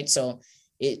mom, right? So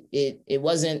it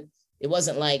wasn't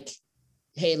like,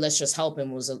 hey, let's just help him.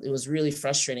 It was really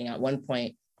frustrating. At one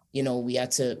point, we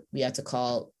had to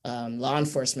call law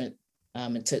enforcement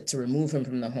to remove him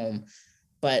from the home.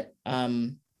 But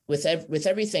with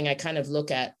everything, I kind of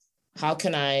look at how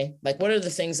can I, like, what are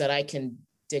the things that I can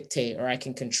dictate or I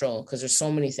can control? Because there's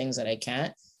so many things that I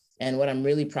can't. And what I'm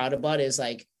really proud about is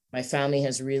like my family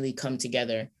has really come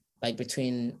together, like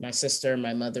between my sister,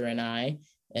 my mother, and I,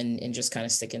 and just kind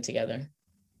of sticking together.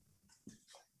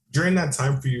 During that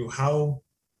time for you, how,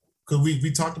 because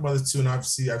we talked about this too, and I've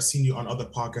seen you on other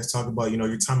podcasts talk about,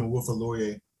 your time in Wilfrid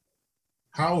Laurier.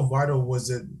 How vital was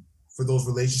it for those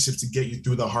relationships to get you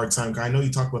through the hard time? I know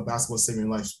you talked about basketball saving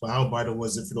lives, but how vital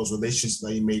was it for those relationships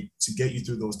that you made to get you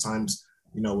through those times,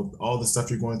 with all the stuff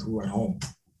you're going through at home?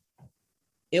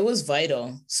 It was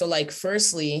vital. So like,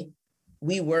 firstly,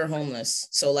 we were homeless.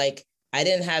 So like, I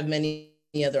didn't have many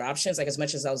other options. Like as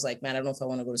much as I was like, man, I don't know if I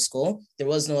want to go to school, there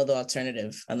was no other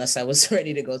alternative unless I was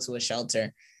ready to go to a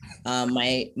shelter.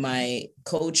 My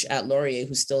coach at Laurier,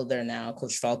 who's still there now,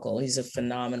 Coach Falco, he's a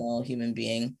phenomenal human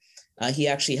being. He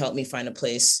actually helped me find a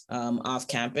place off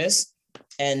campus.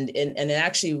 And it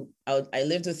actually, I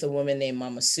lived with a woman named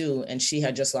Mama Sue, and she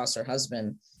had just lost her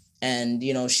husband. And,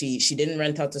 she didn't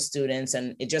rent out to students,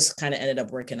 and it just kind of ended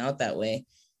up working out that way.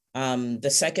 The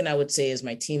second I would say is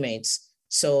my teammates.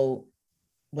 So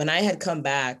when I had come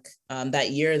back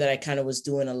that year that I kind of was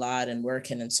doing a lot and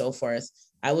working and so forth,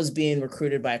 I was being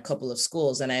recruited by a couple of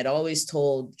schools. And I had always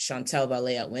told Chantel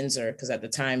Ballet at Windsor, because at the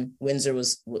time Windsor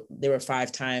they were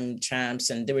 5-time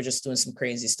champs and they were just doing some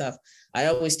crazy stuff. I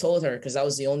always told her, because I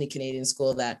was the only Canadian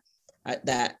school that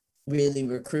really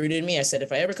recruited me. I said,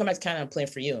 if I ever come back to Canada, I'm playing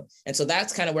for you. And so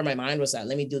that's kind of where my mind was at.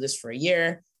 Let me do this for a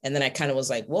year. And then I kind of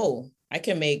was like, whoa, I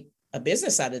can make a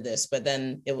business out of this. But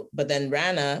then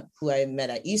Rana, who I met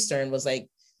at Eastern, was like,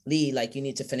 Lee, like, you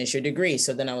need to finish your degree.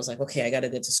 So then I was like, okay, I got to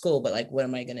get to school, but like, what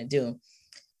am I going to do?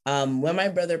 When my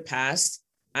brother passed,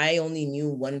 I only knew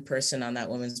one person on that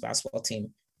women's basketball team,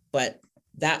 but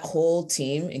that whole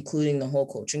team, including the whole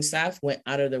coaching staff, went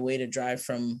out of their way to drive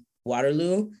from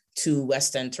Waterloo to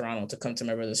West End, Toronto, to come to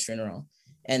my brother's funeral.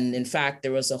 And in fact,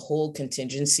 there was a whole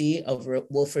contingency of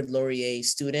Wilfrid Laurier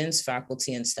students,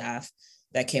 faculty, and staff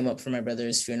that came up for my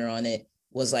brother's funeral. And it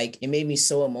was like, it made me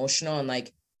so emotional. And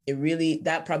like,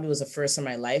 that probably was the first in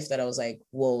my life that I was like,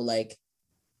 whoa,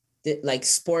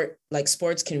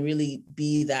 sports can really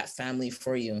be that family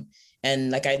for you.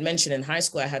 And like I mentioned, in high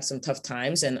school, I had some tough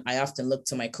times and I often looked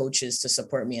to my coaches to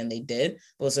support me, and they did.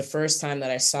 But it was the first time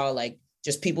that I saw like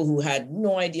just people who had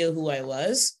no idea who I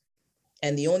was.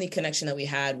 And the only connection that we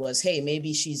had was, hey,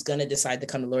 maybe she's going to decide to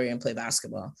come to Laurier and play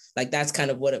basketball. Like, that's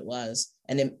kind of what it was.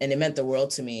 And it meant the world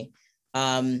to me.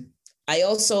 I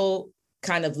also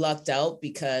kind of lucked out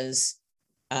because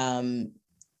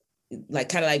like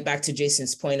back to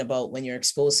Jason's point about when you're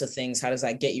exposed to things, how does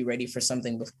that get you ready for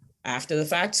something after the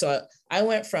fact? So I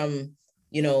went from,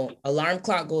 alarm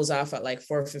clock goes off at like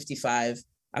 4:55.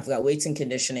 I've got weights and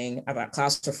conditioning. I've got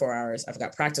class for 4 hours. I've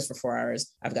got practice for 4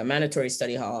 hours. I've got mandatory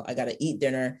study hall. I got to eat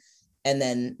dinner. And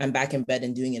then I'm back in bed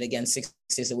and doing it again 6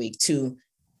 days a week. To,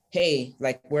 hey,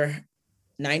 like, we're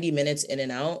 90 minutes in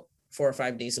and out 4 or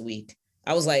 5 days a week.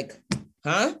 I was like,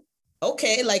 huh?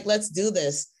 Okay, like, let's do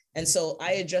this. And so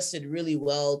I adjusted really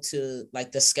well to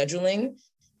like the scheduling.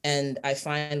 And I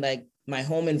find like my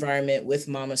home environment with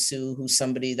Mama Sue, who's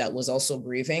somebody that was also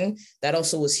grieving, that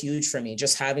also was huge for me.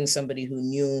 Just having somebody who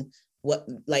knew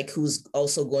who's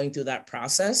also going through that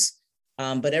process.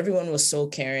 But everyone was so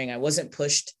caring. I wasn't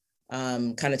pushed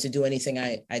kind of to do anything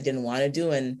I didn't want to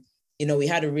do. And, we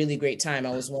had a really great time.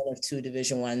 I was one of 2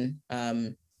 Division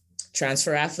I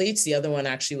transfer athletes. The other one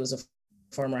actually was a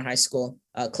former high school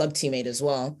club teammate as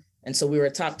well. And so we were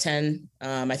top 10.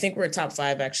 I think we were top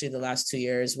 5 actually the last 2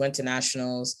 years, went to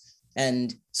nationals.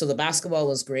 And so the basketball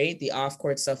was great. The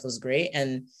off-court stuff was great.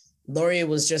 And Laurier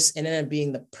ended up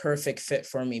being the perfect fit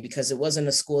for me because it wasn't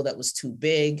a school that was too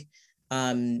big.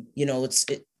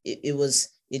 It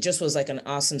just was like an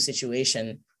awesome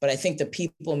situation. But I think the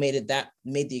people made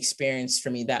the experience for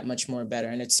me that much more better.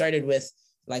 And it started with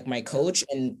like my coach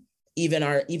and even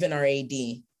our AD,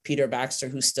 Peter Baxter,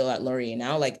 who's still at Laurier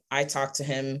now. Like, I talk to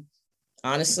him,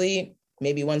 honestly,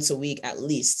 maybe once a week at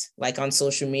least, like on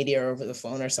social media or over the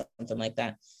phone or something like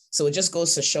that. So it just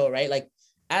goes to show, right? Like,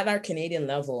 at our Canadian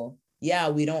level, yeah,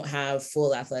 we don't have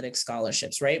full athletic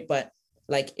scholarships, right? But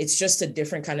like, it's just a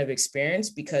different kind of experience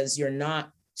because you're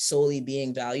not solely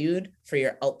being valued for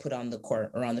your output on the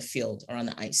court or on the field or on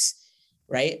the ice,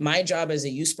 right? My job as a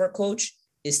youth sport coach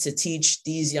is to teach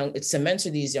it's to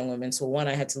mentor these young women. So one,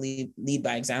 I had to lead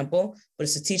by example, but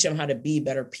it's to teach them how to be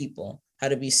better people, how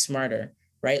to be smarter,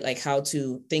 right? Like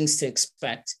things to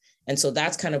expect. And so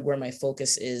that's kind of where my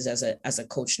focus is as a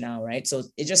coach now, right? So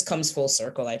it just comes full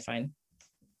circle, I find.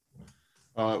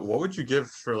 What would you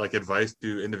give for like advice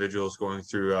to individuals going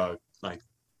through like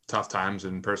tough times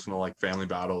and personal like family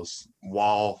battles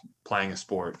while playing a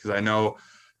sport? Because I know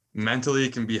mentally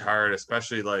it can be hard,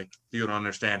 especially like you don't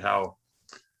understand how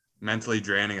mentally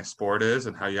draining a sport is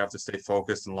and how you have to stay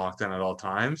focused and locked in at all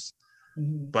times.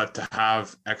 Mm-hmm. But to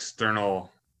have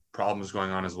external problems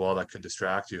going on as well that could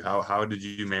distract you, how did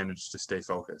you manage to stay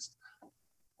focused?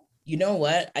 You know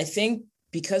what? I think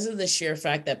because of the sheer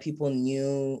fact that people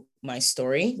knew my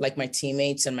story, like my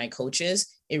teammates and my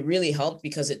coaches, it really helped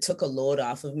because it took a load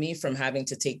off of me from having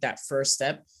to take that first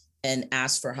step and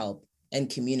ask for help and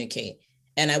communicate.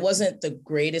 And I wasn't the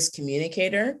greatest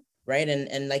communicator, right?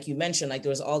 And like you mentioned, like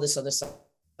there was all this other stuff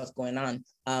going on.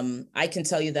 I can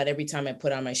tell you that every time I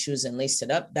put on my shoes and laced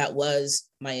it up, that was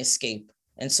my escape.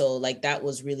 And so like, that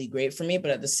was really great for me.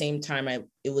 But at the same time,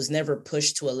 it was never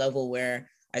pushed to a level where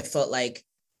I felt like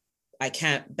I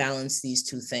can't balance these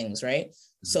two things, right?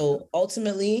 Mm-hmm. So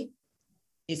ultimately,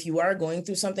 if you are going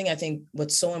through something, I think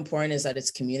what's so important is that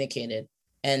it's communicated.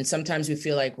 And sometimes we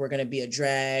feel like we're going to be a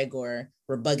drag or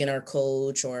we're bugging our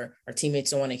coach or our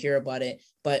teammates don't want to hear about it.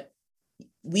 But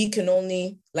we can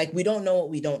only, like, we don't know what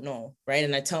we don't know, right?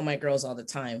 And I tell my girls all the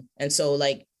time. And so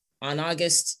like on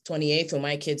August 28th, when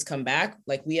my kids come back,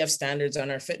 like we have standards on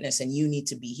our fitness and you need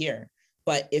to be here.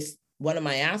 But if one of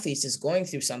my athletes is going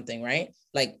through something, right?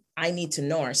 Like I need to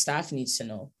know, our staff needs to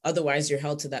know. Otherwise you're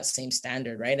held to that same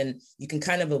standard, right? And you can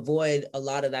kind of avoid a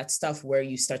lot of that stuff where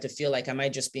you start to feel like, am I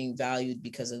just being valued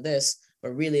because of this?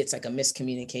 But really it's like a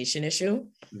miscommunication issue.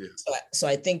 Yeah. So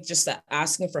I think just that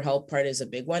asking for help part is a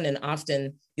big one. And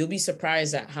often you'll be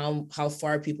surprised at how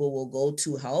far people will go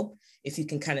to help if you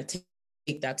can kind of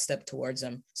take that step towards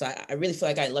them. So I really feel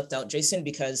like I left out Jason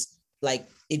because like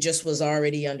it just was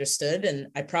already understood. And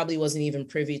I probably wasn't even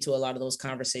privy to a lot of those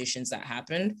conversations that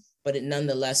happened, but it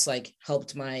nonetheless like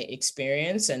helped my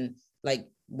experience. And like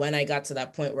when I got to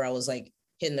that point where I was like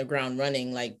hitting the ground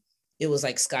running, like it was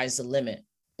like sky's the limit.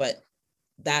 But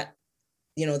that,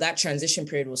 you know, that transition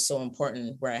period was so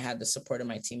important where I had the support of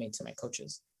my teammates and my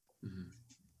coaches. Mm-hmm.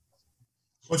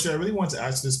 Coach, I really want to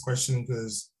ask this question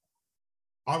because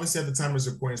obviously at the time of this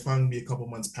recording, it's probably gonna be a couple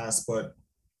months past, but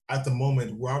at the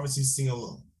moment, we're obviously seeing a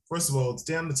lot. First of all,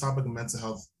 stay on the topic of mental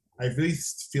health. I really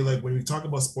feel like when we talk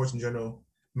about sports in general,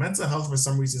 mental health for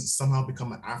some reason somehow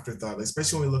become an afterthought,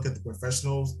 especially when we look at the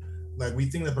professionals. Like we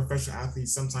think that professional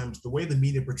athletes, sometimes the way the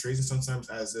media portrays it sometimes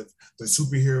as if they're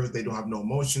superheroes, they don't have no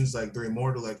emotions, like they're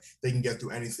immortal, like they can get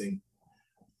through anything.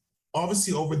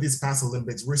 Obviously, over these past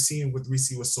Olympics, we're seeing what we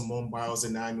see with Simone Biles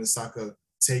and Naomi Osaka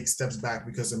take steps back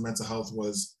because their mental health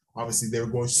was, obviously they were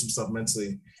going through some stuff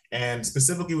mentally. And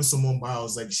specifically with Simone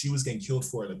Biles, like she was getting killed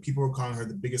for it. Like people were calling her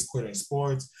the biggest quitter in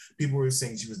sports. People were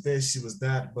saying she was this, she was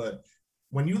that. But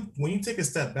when you take a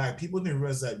step back, people didn't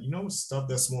realize that, you know, stuff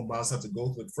that Simone Biles had to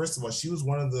go through. First of all, she was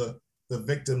one of the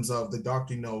victims of the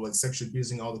doctor, you know, like sexually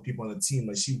abusing all the people on the team.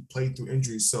 Like she played through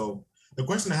injuries. So the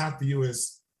question I have for you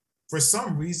is, for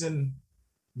some reason,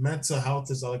 mental health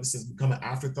is, like I said, become an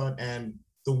afterthought. And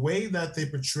the way that they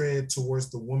portray it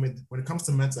towards the woman, when it comes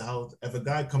to mental health, if a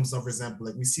guy comes up, for example,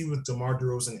 like we see with DeMar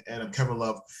DeRozan and Kevin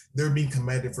Love, they're being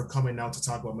commended for coming out to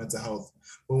talk about mental health.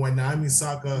 But when Naomi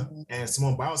Osaka and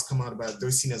Simone Biles come out about it, they're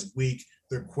seen as weak,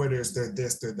 they're quitters, they're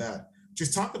this, they're that.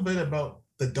 Just talk a bit about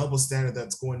the double standard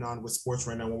that's going on with sports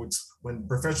right now when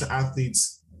professional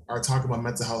athletes are talking about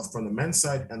mental health from the men's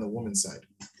side and the women's side.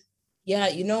 Yeah,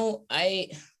 you know, I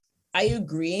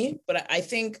agree, but I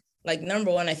think, like,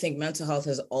 number one, I think mental health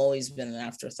has always been an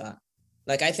afterthought.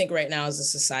 Like, I think right now as a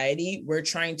society, we're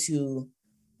trying to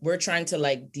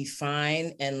like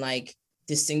define and like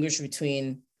distinguish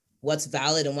between what's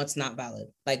valid and what's not valid.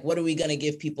 Like, what are we going to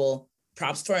give people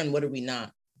props for and what are we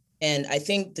not? And I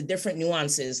think the different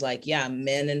nuances, like, yeah,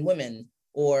 men and women,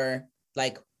 or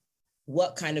like,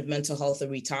 what kind of mental health are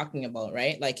we talking about,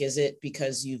 right? Like, is it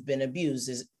because you've been abused?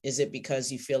 Is it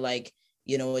because you feel like,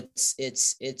 you know,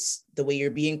 it's the way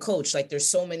you're being coached? Like, there's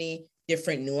so many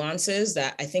different nuances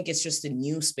that I think it's just a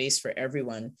new space for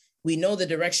everyone. We know the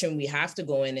direction we have to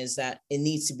go in is that it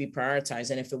needs to be prioritized.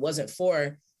 And if it wasn't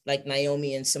for like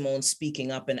Naomi and Simone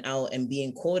speaking up and out and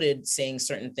being quoted saying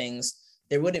certain things,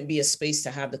 there wouldn't be a space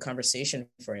to have the conversation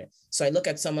for it. So I look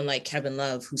at someone like Kevin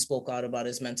Love, who spoke out about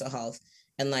his mental health,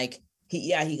 and like,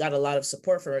 he got a lot of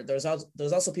support for it. There's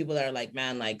also people that are like,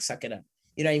 man, like, suck it up.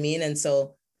 You know what I mean? And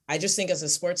so I just think as a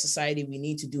sports society, we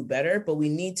need to do better, but we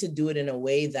need to do it in a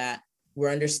way that we're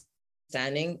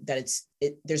understanding that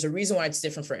there's a reason why it's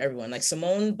different for everyone. Like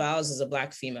Simone Biles is a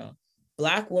Black female.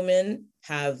 Black women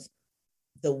have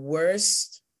the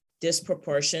worst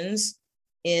disproportions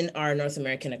in our North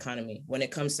American economy when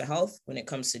it comes to health, when it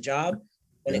comes to job,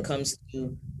 when it comes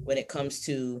to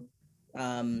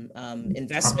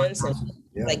investments, and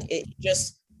like it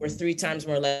just, we're 3 times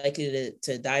more likely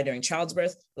to die during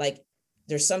childbirth. Like,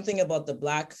 there's something about the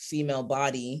Black female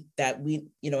body that we,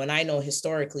 you know, and I know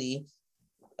historically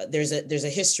there's a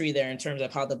history there in terms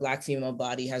of how the Black female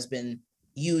body has been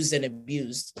used and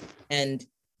abused. And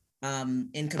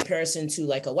in comparison to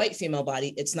like a white female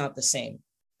body, it's not the same.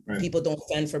 Right. People don't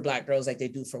fend for Black girls like they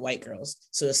do for white girls.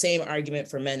 So the same argument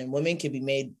for men and women can be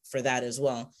made for that as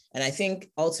well. And I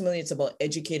think ultimately it's about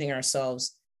educating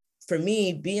ourselves. For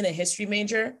me, being a history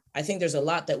major, I think there's a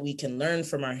lot that we can learn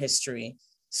from our history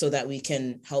so that we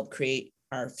can help create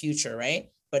our future,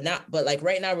 right? But like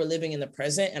right now we're living in the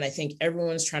present. And I think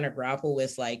everyone's trying to grapple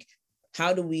with like,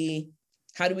 how do we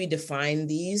define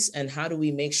these, and how do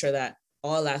we make sure that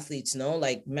all athletes know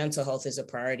like mental health is a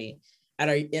priority?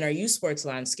 In our youth sports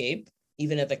landscape,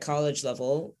 even at the college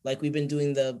level, like we've been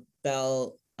doing the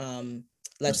Bell,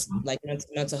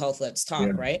 mental health, let's talk,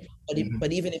 right?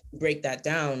 But even if you break that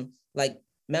down, like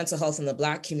mental health in the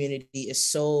Black community is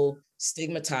so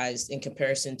stigmatized in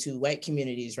comparison to white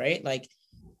communities, right? Like,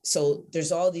 so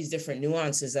there's all these different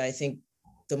nuances that I think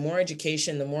the more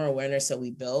education, the more awareness that we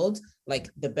build, like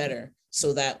the better,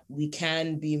 so that we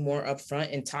can be more upfront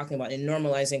in talking about and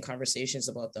normalizing conversations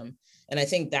about them. And I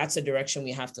think that's a direction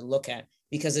we have to look at,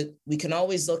 because we can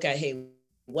always look at, hey,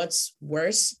 what's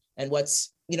worse and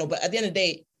what's, but at the end of the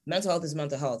day, mental health is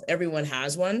mental health. Everyone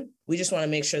has one. We just want to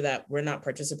make sure that we're not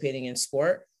participating in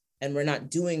sport and we're not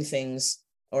doing things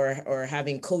or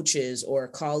having coaches or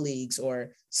colleagues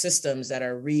or systems that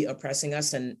are oppressing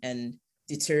us and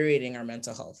deteriorating our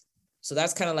mental health. So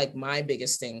that's kind of like my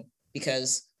biggest thing,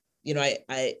 because,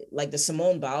 I like the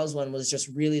Simone Biles one was just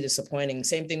really disappointing.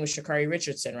 Same thing with Sha'Carri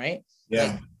Richardson, right?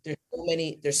 Yeah.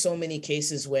 Like there's so many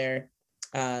cases where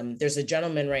there's a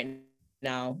gentleman right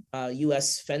now,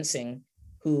 US fencing,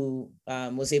 who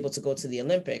was able to go to the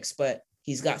Olympics, but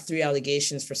he's got 3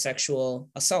 allegations for sexual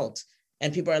assault.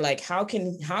 And people are like, how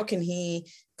can he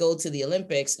go to the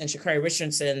Olympics and Sha'Carri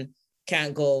Richardson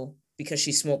can't go because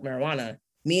she smoked marijuana?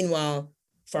 Meanwhile,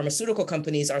 pharmaceutical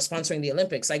companies are sponsoring the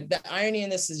Olympics. Like, the irony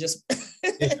in this is just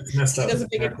it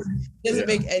doesn't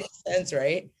make any sense,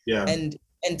 right? Yeah.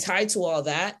 And tied to all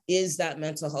that is that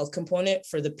mental health component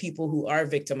for the people who are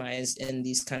victimized in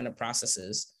these kind of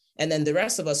processes. And then the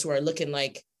rest of us who are looking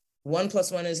like 1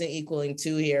 + 1 isn't equaling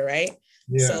 2 here, right?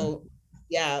 Yeah. So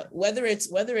yeah, whether it's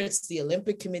the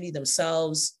Olympic Committee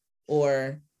themselves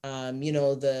or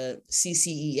the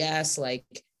CCES, like,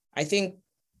 I think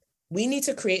we need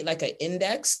to create like an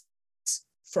index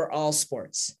for all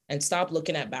sports and stop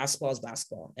looking at basketball as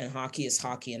basketball and hockey is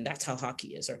hockey and that's how hockey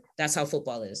is, or that's how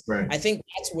football is. Right. I think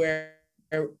that's where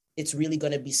it's really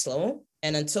going to be slow.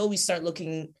 And until we start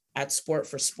looking at sport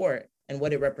for sport and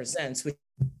what it represents, which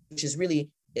is really,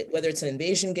 whether it's an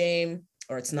invasion game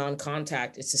or it's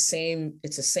non-contact, it's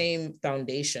the same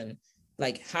foundation.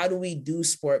 Like, how do we do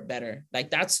sport better? Like,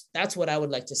 that's what I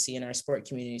would like to see in our sport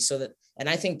community. And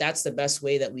I think that's the best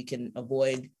way that we can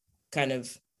avoid kind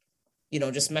of,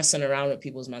 just messing around with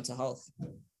people's mental health.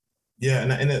 Yeah.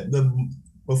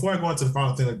 Before I go into the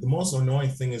final thing, like, the most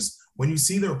annoying thing is when you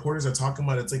see the reporters are talking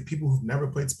about it, it's like people who've never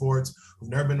played sports, who've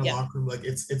never been in the locker room. Like,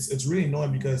 it's really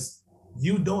annoying because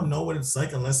you don't know what it's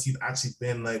like unless you've actually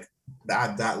been like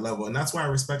at that level. And that's why I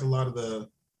respect a lot of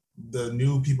the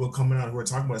new people coming out who are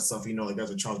talking about stuff, like guys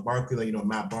like Charles Barkley, like,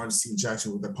 Matt Barnes, Steve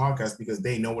Jackson with their podcast, because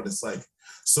they know what it's like.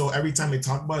 So every time they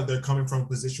talk about it, they're coming from a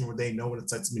position where they know what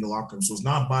it's like to be in the locker room. So it's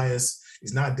not biased,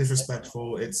 it's not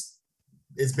disrespectful, it's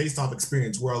based off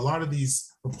experience, where a lot of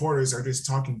these reporters are just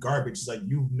talking garbage. It's like,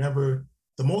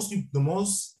 the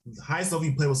most highest level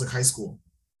you play was like high school.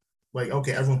 Like,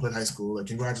 okay, everyone played high school, like,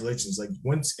 congratulations. Like,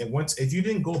 once if you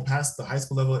didn't go past the high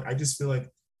school level, I just feel like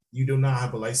you do not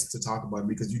have a license to talk about it,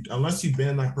 because unless you've been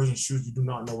in that person's shoes, you do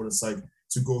not know what it's like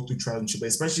to go through trials and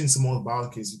tribulations, especially in Simone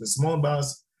Biles' case, because Simone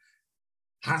Biles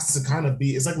has to kind of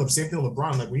be, it's like the same thing with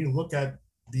LeBron. Like, when you look at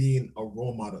being a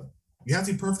role model, you have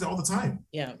to be perfect all the time.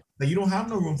 Yeah. Like, you don't have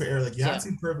no room for error. Like, you have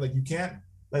to be perfect. Like, you can't,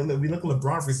 like, we look at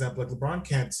LeBron, for example. Like, LeBron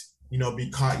can't, be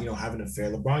caught, having an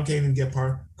affair. LeBron can't even get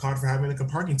caught for having like a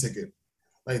parking ticket.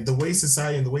 Like, the way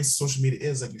society and the way social media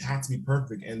is, like, you have to be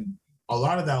perfect. And a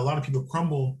lot of people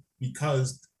crumble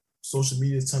because social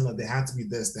media is telling them they have to be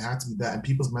this, they have to be that, and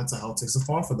people's mental health takes a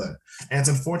fall for that. And it's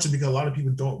unfortunate because a lot of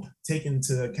people don't take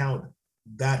into account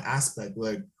that aspect.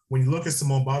 Like, when you look at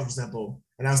Simone Biles, for example,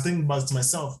 and I was thinking about it to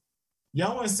myself,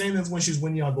 y'all weren't saying this when she was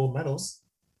winning y'all gold medals,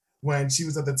 when she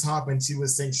was at the top and she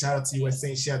was saying shout out to US,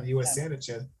 saying she had the US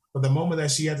signature. But the moment that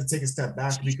she had to take a step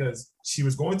back because she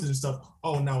was going through this stuff,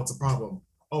 oh, now it's a problem.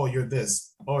 Oh, you're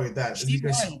this. Oh, you're that. She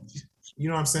won. You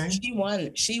know what I'm saying? She won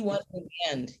in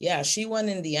the end. Yeah, she won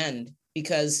in the end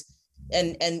because,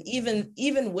 and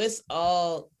even with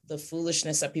all the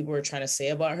foolishness that people were trying to say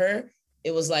about her,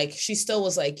 it was like, she still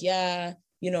was like, yeah,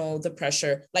 the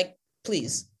pressure. Like,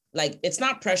 please, like, it's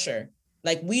not pressure.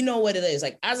 Like, we know what it is.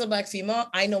 Like, as a Black female,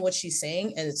 I know what she's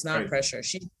saying, and it's not pressure.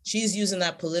 She's using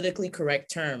that politically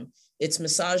correct term. It's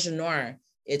misogynoir.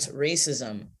 It's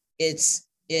racism. It's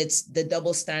the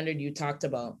double standard you talked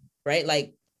about, right?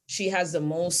 Like, she has the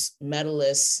most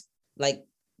medalists. Like,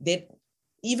 they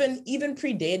even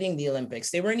predating the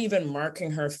Olympics, they weren't even marking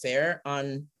her fair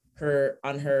on her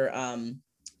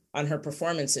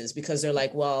performances, because they're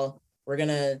like, well, we're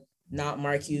gonna not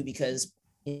mark you because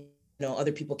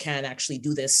other people can actually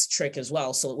do this trick as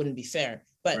well, so it wouldn't be fair.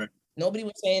 But nobody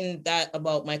was saying that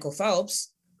about Michael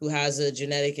Phelps, who has a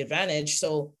genetic advantage.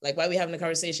 So, like, why are we having a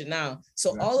conversation now?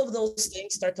 So all of those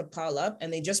things start to pile up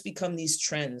and they just become these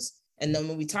trends. And then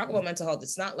when we talk about mental health,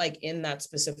 it's not like in that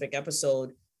specific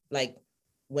episode, like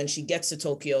when she gets to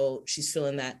Tokyo, she's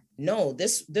feeling that. No,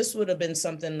 this would have been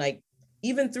something like,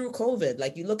 even through COVID,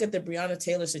 like, you look at the Breonna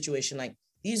Taylor situation, like,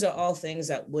 these are all things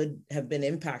that would have been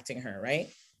impacting her, right?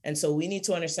 And so we need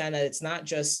to understand that it's not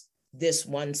just this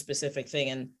one specific thing.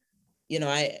 And, you know,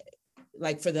 I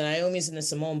like for the Naomis and the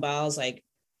Simone Biles, like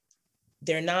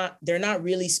they're not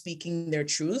really speaking their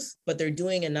truth, but they're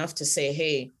doing enough to say,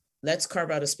 hey, let's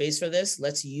carve out a space for this.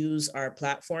 Let's use our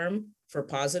platform for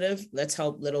positive. Let's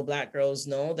help little Black girls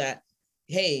know that,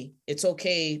 hey, it's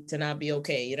okay to not be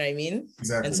okay. You know what I mean?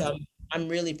 Exactly. And so I'm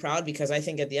really proud because I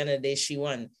think at the end of the day, she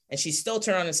won. And she still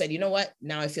turned on and said, you know what?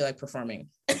 Now I feel like performing.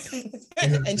 And she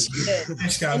did.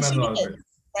 And she did,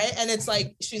 right? And it's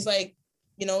like, she's like,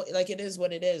 you know, like it is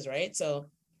what it is, right? So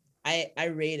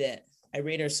I rate it. I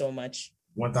rate her so much.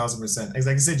 1000%. Like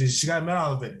I said, she got a medal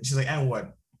out of it. She's like, and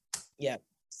what? Yeah.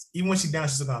 Even when she's down,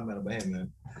 she still got a medal. But hey,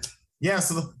 man. Yeah,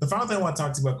 so the final thing I want to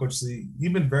talk to you about, Coach Lee,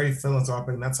 you've been very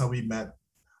philanthropic, and that's how we met.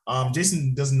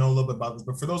 Jason doesn't know a little bit about this,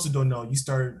 but for those who don't know, you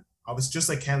started, obviously, just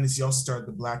like Candace, you also started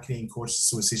the Black Canadian Coaches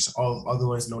Association,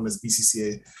 otherwise known as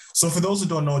BCCA. So for those who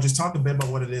don't know, just talk a bit about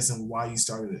what it is and why you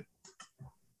started it.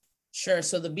 Sure.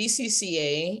 So the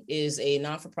BCCA is a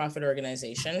not-for-profit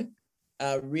organization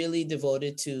really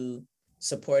devoted to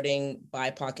supporting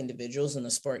BIPOC individuals in the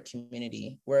sport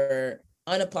community. We're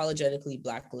unapologetically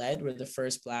Black-led. We're the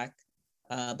first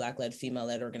Black-led,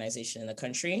 female-led organization in the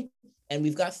country. And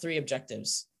we've got 3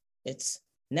 objectives. It's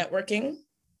networking,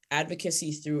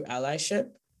 advocacy through allyship,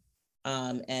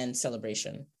 and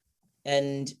celebration.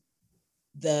 And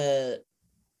the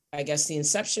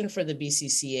inception for the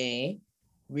BCCA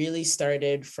really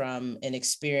started from an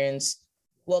experience.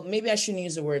 Well, maybe I shouldn't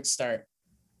use the word start.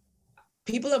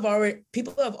 People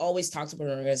have always talked about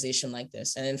an organization like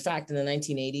this. And in fact, in the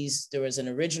 1980s, there was an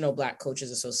original Black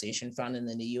Coaches Association founded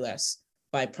in the US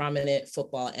by prominent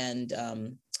football and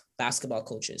basketball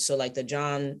coaches. So like the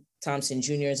John Thompson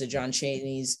Jr.'s, the John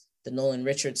Cheneys, the Nolan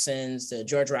Richardsons, the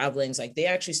George Ravelings, like they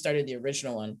actually started the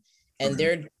original one. And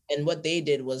what they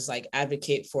did was like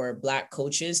advocate for Black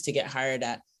coaches to get hired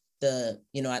at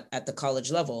the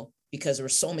college level, because there were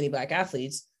so many Black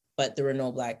athletes, but there were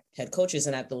no Black head coaches.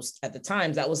 And at the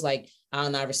times, that was like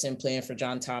Allen Iverson playing for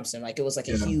John Thompson. Like it was like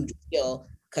a huge deal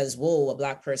because, whoa, a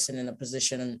Black person in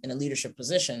a leadership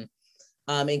position.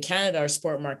 In Canada, our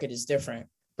sport market is different,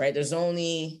 right? There's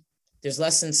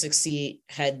less than 60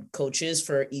 head coaches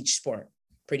for each sport,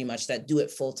 pretty much, that do it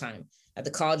full time. At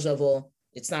the college level,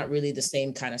 it's not really the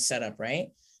same kind of setup, right?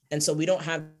 And so we don't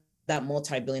have that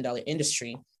multi-billion-dollar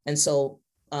industry. And so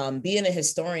being a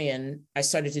historian, I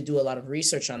started to do a lot of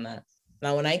research on that.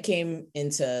 Now, when I came to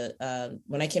St.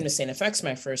 FX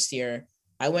my first year,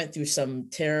 I went through some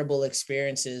terrible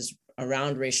experiences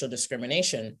around racial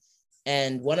discrimination.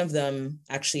 And one of them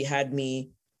actually had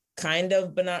me kind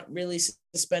of, but not really,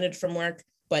 suspended from work.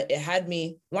 But it had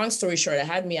me, long story short, it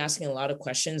had me asking a lot of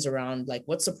questions around like,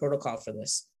 what's the protocol for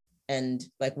this? And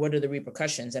like, what are the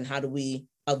repercussions? And how do we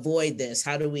avoid this?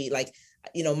 How do we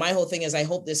my whole thing is I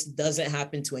hope this doesn't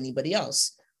happen to anybody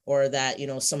else, or that,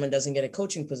 someone doesn't get a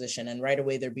coaching position and right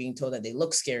away they're being told that they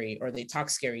look scary or they talk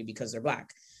scary because they're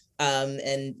Black.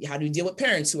 And how do we deal with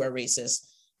parents who are racist?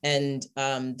 And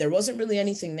there wasn't really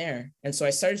anything there. And so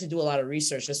I started to do a lot of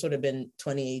research. This would have been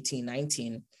 2018,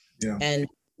 19. Yeah. And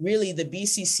really the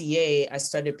BCCA, I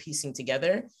started piecing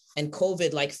together, and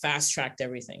COVID like fast tracked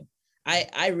everything.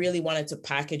 I really wanted to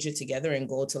package it together and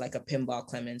go to like a Pinball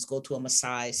Clemens, go to a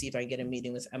Masai, see if I can get a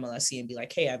meeting with MLSE and be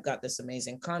like, hey, I've got this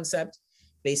amazing concept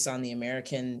based on the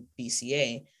American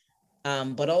BCA.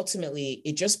 But ultimately,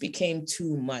 it just became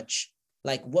too much.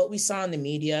 Like what we saw in the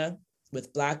media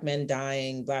with Black men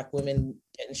dying, Black women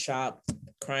getting shot,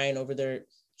 crying over their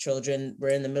children. We're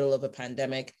in the middle of a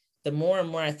pandemic. The more and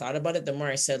more I thought about it, the more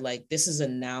I said, like, this is a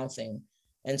now thing.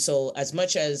 And so as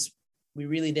much as we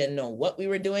really didn't know what we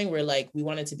were doing, we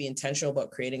wanted to be intentional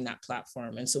about creating that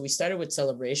platform. And so we started with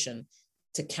celebration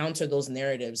to counter those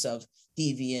narratives of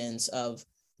deviance, of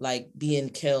like being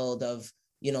killed, of,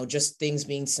 just things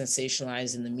being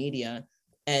sensationalized in the media.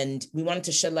 And we wanted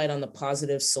to shed light on the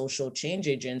positive social change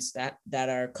agents that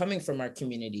are coming from our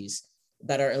communities,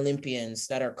 that are Olympians,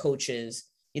 that are coaches,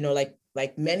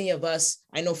 like many of us.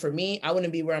 I know for me, I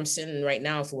wouldn't be where I'm sitting right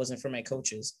now if it wasn't for my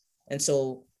coaches. And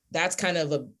so that's kind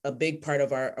of a big part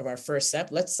of our first step.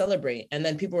 Let's celebrate. And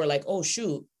then people were like, oh,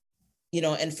 shoot,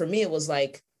 and for me, it was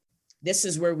like, this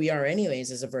is where we are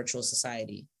anyways as a virtual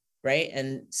society, right?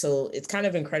 And so it's kind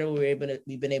of incredible we've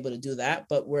been able to do that,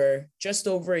 but we're just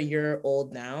over a year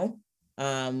old now.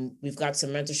 We've got some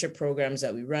mentorship programs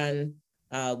that we run.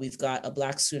 We've got a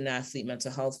Black student athlete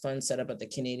mental health fund set up at the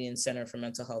Canadian Center for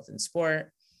Mental Health and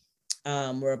Sport.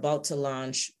 We're about to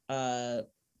launch a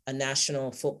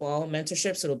national football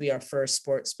mentorship. So it'll be our first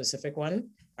sport specific one.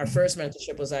 Our first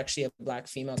mentorship was actually a Black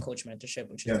female coach mentorship,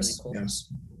 which is really cool.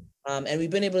 Yes. And we've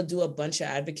been able to do a bunch of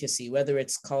advocacy, whether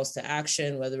it's calls to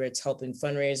action, whether it's helping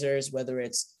fundraisers, whether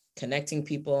it's connecting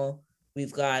people.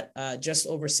 We've got just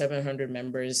over 700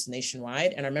 members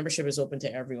nationwide, and our membership is open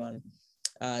to everyone.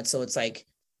 So it's like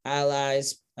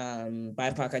allies,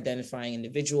 BIPOC identifying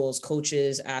individuals,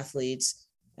 coaches, athletes.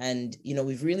 And,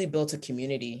 we've really built a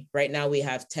community. Right now we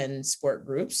have 10 sport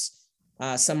groups.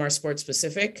 Some are sport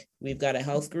specific. We've got a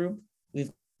health group.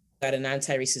 We've got an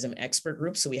anti-racism expert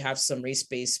group. So we have some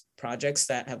race-based projects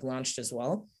that have launched as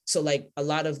well. So like a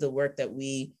lot of the work that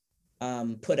we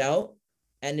put out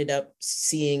ended up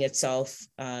seeing itself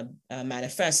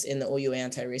manifest in the OUA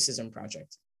anti-racism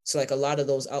project. So like a lot of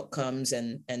those outcomes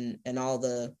and all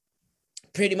the,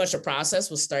 pretty much the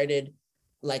process was started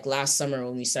like last summer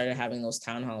when we started having those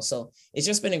town halls. So it's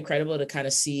just been incredible to kind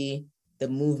of see the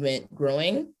movement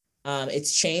growing.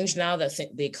 It's changed now that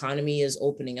the economy is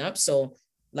opening up. So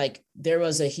like there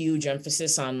was a huge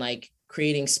emphasis on like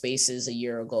creating spaces a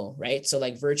year ago, right? So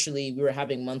like virtually we were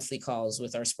having monthly calls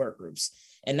with our sport groups.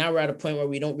 And now we're at a point where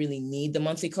we don't really need the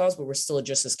monthly calls, but we're still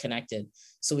just as connected.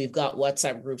 So we've got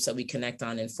WhatsApp groups that we connect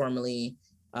on informally.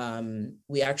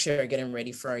 We actually are getting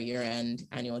ready for our year-end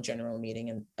annual general meeting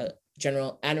and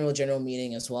annual general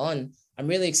meeting as well. And I'm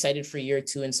really excited for year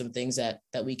 2 and some things that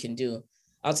we can do.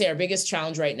 I'll say our biggest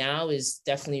challenge right now is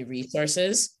definitely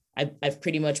resources. I've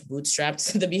pretty much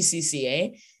bootstrapped the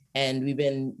BCCA, and we've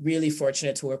been really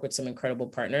fortunate to work with some incredible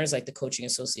partners like the Coaching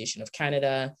Association of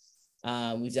Canada.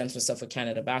 We've done some stuff with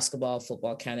Canada Basketball,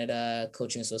 Football Canada,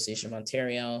 Coaching Association of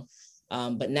Ontario.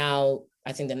 But now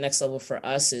I think the next level for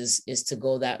us is to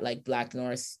go that like Black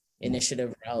North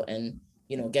initiative route and,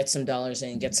 get some dollars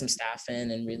in, get some staff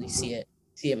in, and really see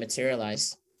it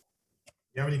materialize.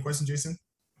 You have any questions, Jason?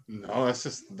 No,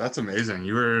 that's amazing.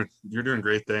 You're doing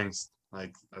great things.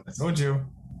 Like I told you.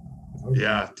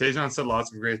 Yeah, Tejan said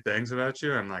lots of great things about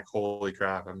you, and like, holy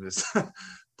crap, I'm just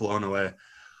blown away.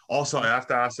 Also, I have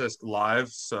to ask this live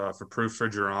for proof for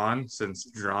Jaron, since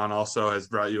Jaron also has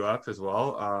brought you up as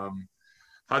well.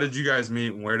 How did you guys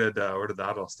meet, and where did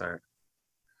that all start?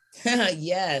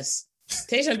 Yes.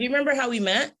 Tejan, do you remember how we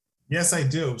met? Yes, I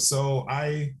do. So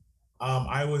I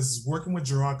was working with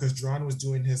Jaron because Jaron was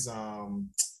doing his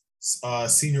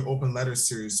senior open letter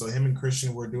series. So him and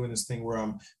Christian were doing this thing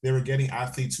where they were getting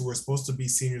athletes who were supposed to be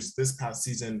seniors this past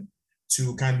season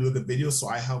to kind of do the video. So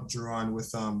I helped Jaron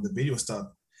with the video stuff.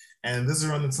 And this is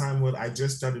around the time when I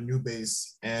just started New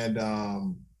Base, and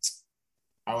I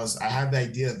had the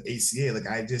idea of ACA. Like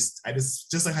I just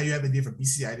like how you had the idea for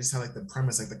BCCA, I just had like the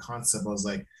premise, like the concept.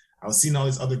 I was seeing all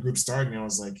these other groups starting, and I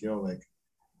was like, yo, like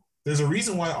there's a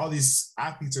reason why all these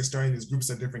athletes are starting these groups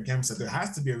at different campuses. There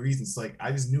has to be a reason. So like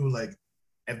I just knew like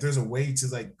if there's a way to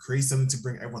like create something to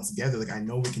bring everyone together, like I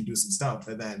know we can do some stuff.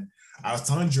 And then I was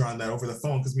telling Jaron that over the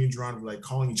phone, because me and Jaron were like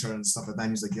calling each other and stuff like that.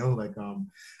 And he's like, yo, like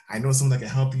I know someone that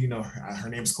can help you. Her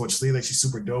name's Coach Lee. Like she's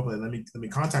super dope. Like let me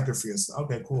contact her for you. So,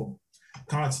 okay, cool.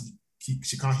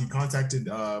 He contacted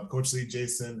Coach Lee,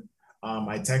 Jason.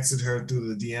 I texted her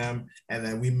through the DM, and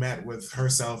then we met with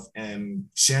herself and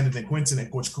Shannon and Quentin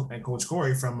and Coach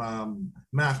Corey from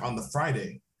Math on the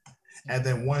Friday. And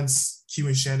then once Q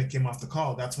and Shannon came off the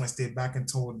call, that's when I stayed back and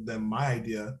told them my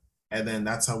idea. And then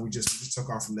that's how we just took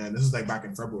off from there. And this was like back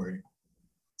in February.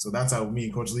 So that's how me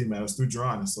and Coach Lee met. It was through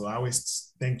Jaron. So I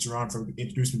always thank Jaron for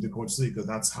introducing me to Coach Lee, because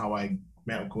that's how I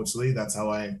met with Coach Lee. That's how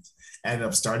I ended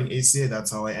up starting ACA.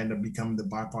 That's how I ended up becoming the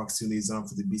BIPOC student liaison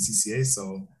for the BCCA.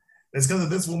 So it's because of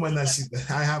this woman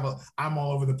that I'm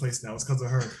all over the place now. It's because of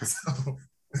her. So.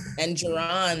 And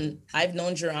Jaron, I've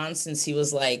known Jaron since he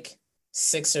was like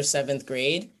 6th or 7th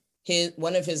grade.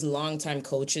 One of his longtime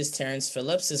coaches, Terrence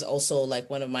Phillips, is also like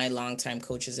one of my longtime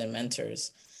coaches and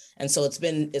mentors. And so it's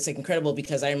like incredible,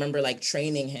 because I remember like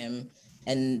training him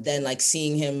and then like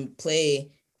seeing him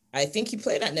play. I think he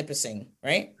played at Nipissing,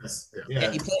 right? Yes.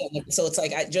 Yeah, he played. So it's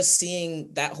like just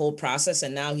seeing that whole process,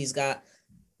 and now he's got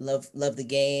love the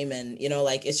game, and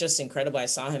like it's just incredible. I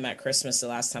saw him at Christmas the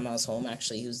last time I was home.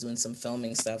 Actually, he was doing some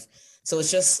filming stuff. So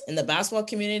it's just in the basketball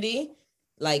community,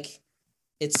 like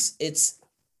it's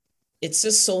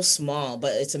just so small,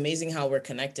 but it's amazing how we're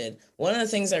connected. One of the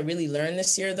things I really learned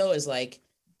this year though is like,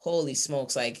 holy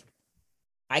smokes, like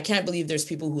I can't believe there's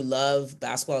people who love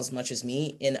basketball as much as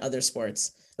me in other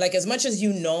sports. Like as much as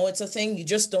it's a thing, you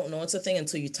just don't know it's a thing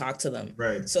until you talk to them.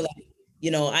 Right. So like,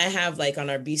 I have like on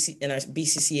our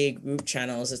BCCA group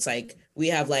channels, it's like we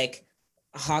have like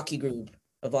a hockey group,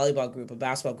 a volleyball group, a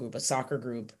basketball group, a soccer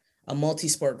group, a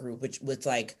multi-sport group, which with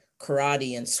like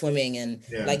karate and swimming, and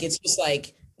like it's just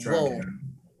like whoa,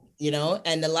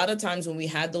 and a lot of times when we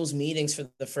had those meetings for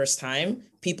the first time,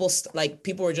 people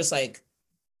were just like,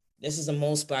 this is the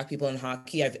most Black people in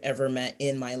hockey I've ever met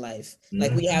in my life.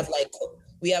 Like we have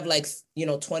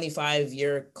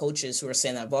 25-year coaches who are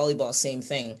saying that. Volleyball, same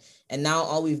thing. And now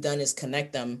all we've done is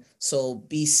connect them. So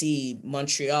BC,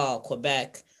 Montreal,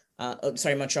 Quebec,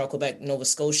 Nova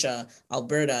Scotia,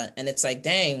 Alberta. And it's like,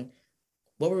 dang,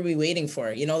 what were we waiting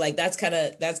for? Like that's kind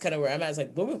of where I'm at. It's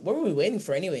like, what were we waiting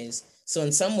for anyways? So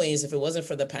in some ways, if it wasn't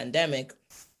for the pandemic,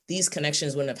 these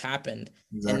connections wouldn't have happened.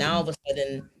 Exactly. And now all of a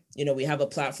sudden, we have a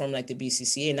platform like the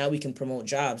BCCA. Now we can promote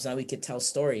jobs. Now we could tell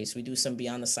stories. We do some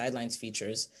Beyond the Sidelines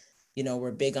features.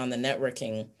 We're big on the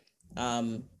networking.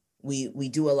 We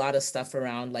do a lot of stuff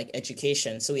around like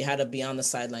education. So we had a Beyond the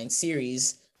Sidelines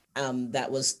series that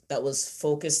was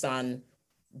focused on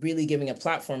really giving a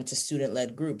platform to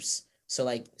student-led groups. So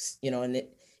like, and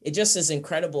it just is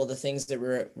incredible the things that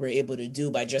we're able to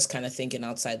do by just kind of thinking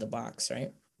outside the box,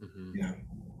 right? Mm-hmm. Yeah.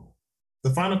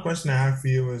 The final question I have for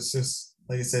you is just,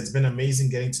 like I said, it's been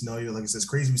amazing getting to know you. Like I said, it's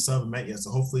crazy we still haven't met yet.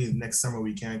 So hopefully next summer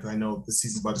we can, because I know this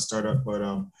season's about to start up. But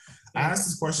I asked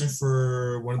this question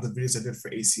for one of the videos I did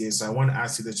for ACA. So I want to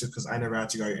ask you this just because I never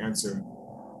actually got your answer.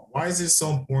 Why is it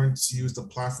so important to use the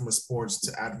platform of sports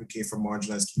to advocate for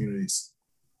marginalized communities?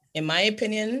 In my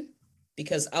opinion,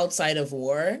 because outside of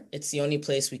war, it's the only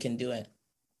place we can do it.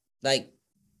 Like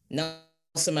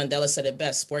Nelson Mandela said it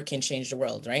best, sport can change the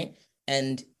world, right?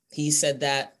 And he said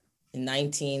that in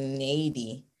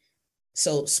 1980.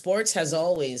 So sports has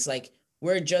always, like,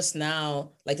 we're just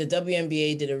now, like the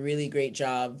WNBA did a really great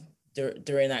job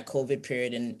during that COVID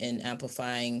period in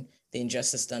amplifying the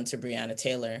injustice done to Breonna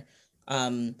Taylor.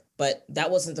 But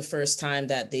that wasn't the first time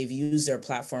that they've used their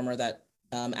platform, or that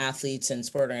athletes and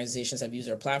sport organizations have used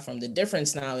their platform. The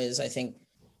difference now is, I think,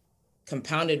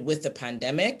 compounded with the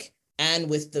pandemic and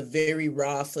with the very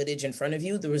raw footage in front of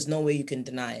you, there was no way you can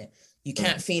deny it. You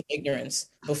can't feign ignorance.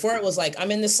 Before it was like,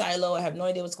 I'm in this silo, I have no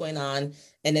idea what's going on.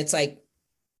 And it's like,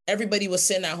 everybody was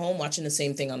sitting at home watching the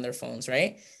same thing on their phones,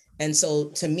 right? And so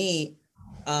to me,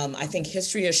 I think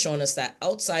history has shown us that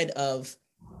outside of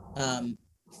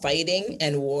fighting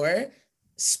and war,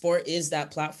 sport is that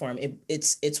platform.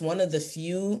 It's one of the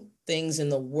few things in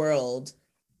the world,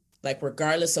 like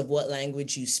regardless of what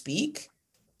language you speak,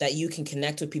 that you can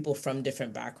connect with people from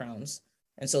different backgrounds.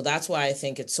 And so that's why I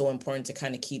think it's so important to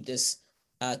kind of keep this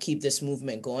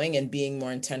movement going and being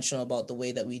more intentional about the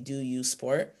way that we do use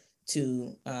sport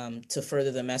to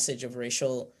further the message of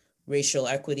racial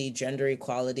equity, gender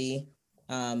equality,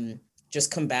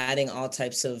 just combating all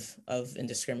types of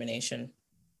indiscrimination.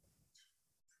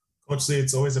 Coach Lee,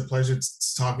 it's always a pleasure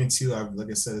talking to you. Like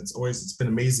I said, it's been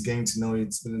amazing getting to know you.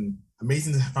 It's been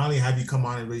amazing to finally have you come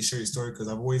on and really share your story, because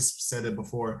I've always said it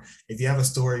before. If you have a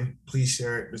story, please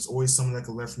share it. There's always someone that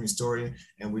can learn from your story.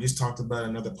 And we just talked about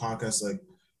another podcast, like,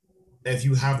 if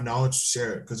you have knowledge,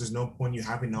 share it, because there's no point you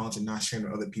having knowledge and not sharing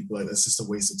with other people. Like, that's just a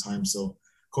waste of time. So,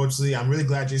 Coach Lee, I'm really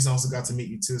glad Jason also got to meet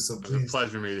you too. So please, it was a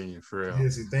pleasure meeting you, for real.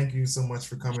 Seriously, thank you so much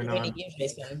for coming on.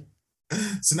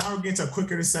 So now we're getting to a quick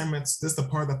hitter segments. This is the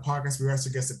part of the podcast where we ask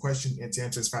our guests a question and to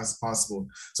answer as fast as possible.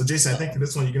 So Jason, I think for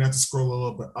this one, you're gonna have to scroll a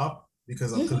little bit up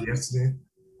because I put it yesterday.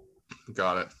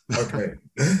 Got it. Okay.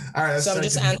 All right. So I'm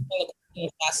just answering the question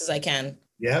as fast as I can.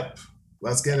 Yep.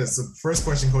 Let's get it. So first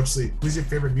question, Coach Lee, who's your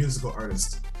favorite musical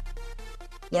artist?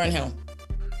 Lauryn Hill.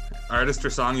 Artist or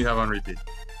song you have on repeat?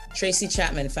 Tracy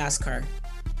Chapman, Fast Car.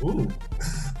 Ooh.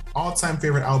 All-time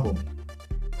favorite album?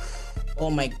 Oh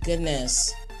my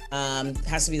goodness.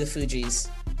 Has to be the Fugees.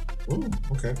 Ooh,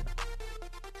 okay.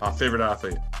 Favorite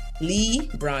athlete?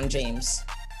 LeBron James.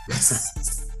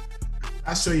 Yes.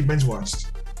 I show you binge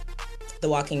watched. The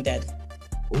Walking Dead.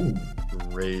 Ooh.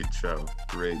 Great show.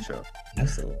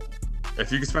 Absolutely.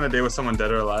 If you could spend a day with someone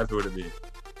dead or alive, who would it be?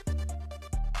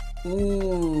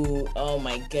 Ooh, oh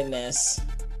my goodness.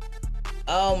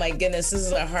 This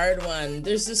is a hard one.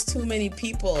 There's just too many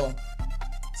people.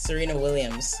 Serena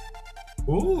Williams.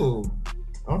 Ooh,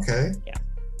 okay. Yeah.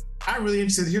 I'm really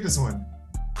interested to hear this one.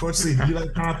 Coach Lee, do you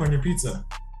like pineapple on your pizza?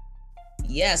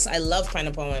 Yes, I love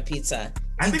pineapple on my pizza.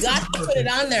 You got to put it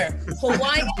on there.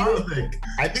 Hawaiian.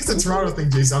 I think it's a Toronto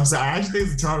thing, Jason. I'm sorry. I actually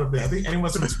think it's a Toronto thing. I think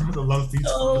anyone's from Toronto loves pizza.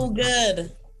 So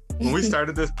good. When we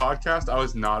started this podcast, I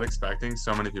was not expecting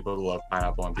so many people to love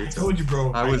pineapple on pizza. I told you,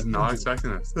 bro. I was not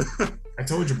expecting this. I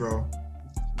told you, bro.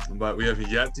 But we have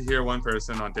yet to hear one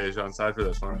person on Dejan's side for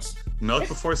this one. Milk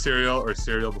before cereal or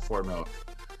cereal before milk?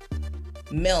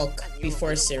 Milk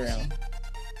before cereal.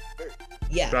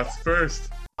 Yeah. That's first.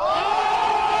 I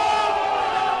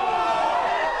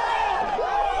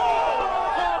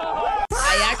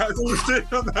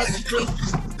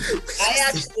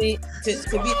actually, to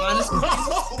be honest with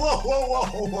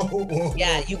you,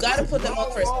 yeah, you got to put them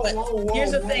up first. But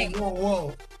here's the thing.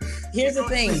 Here's the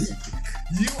thing.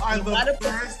 You are the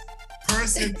first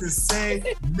person to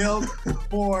say milk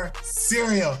for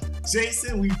cereal.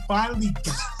 Jason, we finally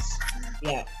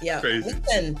got Yeah. Crazy.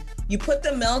 Listen, you put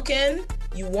the milk in,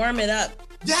 you warm it up.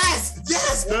 Yes.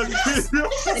 Then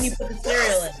you put the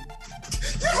cereal in.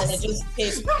 And then it just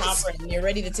tastes proper and you're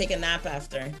ready to take a nap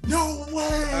after. No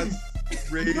way. That's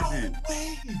crazy. No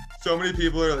way. So many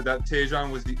people are that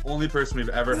Tejan was the only person we've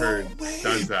ever heard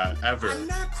does that ever. I'm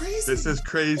not crazy. This is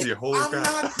crazy. Holy I'm crap.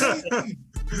 not crazy.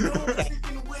 No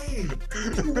freaking way.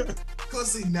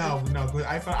 Cause no.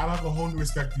 I have a whole new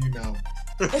respect for you now.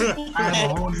 I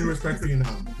have a whole new respect for you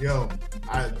now. Yo,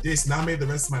 this now made the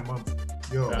rest of my month.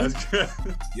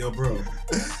 Yo, bro. All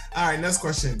right, next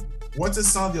question. What's a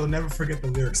song you'll never forget the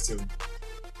lyrics to?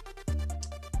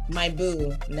 My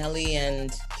Boo, Nelly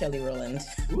and Kelly Rowland.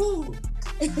 Woo.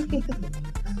 Okay.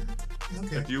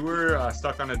 If you were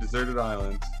stuck on a deserted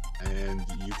island and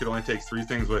you could only take 3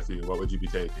 things with you, what would you be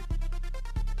taking?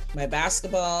 My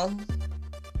basketball,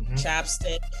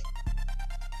 chapstick,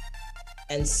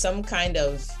 and some kind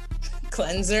of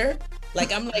cleanser.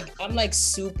 Like I'm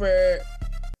super,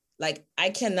 like I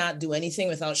cannot do anything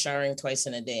without showering twice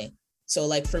in a day. So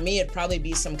like for me, it'd probably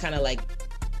be some kind of like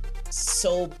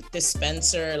soap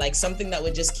dispenser, like something that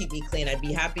would just keep me clean. I'd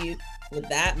be happy with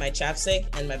that, my chapstick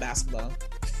and my basketball.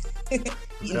 Eating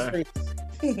fruits.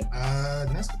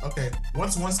 Okay.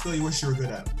 What's one skill you wish you were good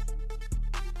at?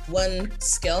 One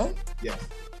skill? Yeah.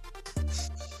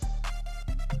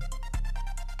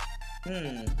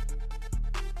 I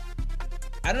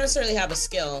don't necessarily have a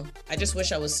skill. I just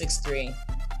wish I was 6'3".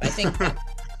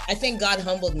 I think God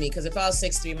humbled me, because if I was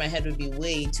 6'3", my head would be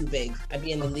way too big. I'd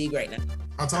be in the league right now.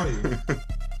 I'll tell you.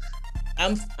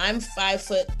 I'm 5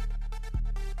 foot.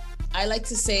 I like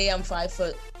to say I'm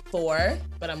 5'4",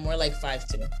 but I'm more like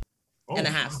 5'2" and a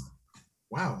half.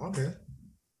 Wow. Okay.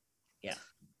 Yeah.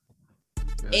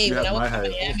 Hey, when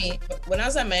I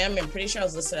was at Miami, I'm pretty sure I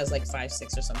was listed as like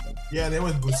 5'6" or something. Yeah, they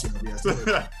was boosted. Yeah,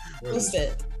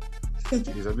 boosted.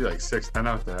 Jeez, I'd be like 6'10"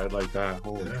 out there. I'd like that.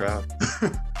 Holy crap.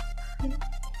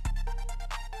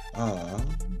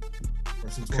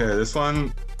 Okay, this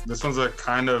one's a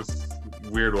kind of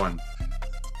weird one.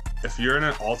 If you're in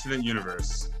an alternate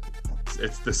universe,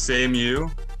 it's the same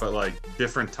you, but like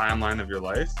different timeline of your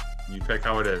life. You pick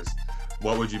how it is.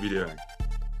 What would you be doing?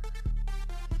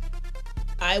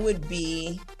 I'd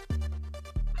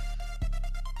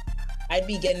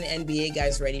be getting NBA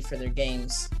guys ready for their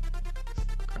games.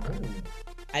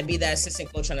 I'd be that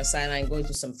assistant coach on the sideline, going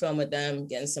through some film with them,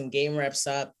 getting some game reps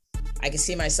up. I can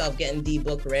see myself getting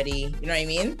D-book ready. You know what I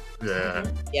mean? Yeah.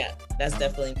 Yeah, that's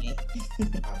definitely me.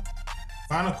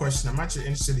 Final question. I'm actually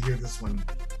interested to hear this one.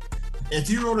 If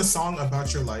you wrote a song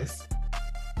about your life,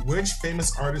 which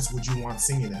famous artist would you want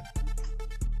singing it?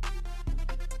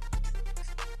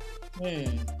 I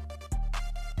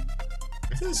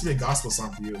feel this should be a gospel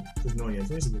song for you. Just knowing it. I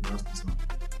feel it should be a gospel song.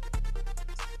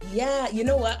 Yeah, you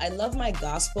know what? I love my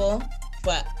gospel,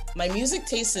 but my music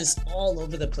taste is all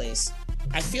over the place.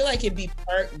 I feel like it'd be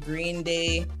part Green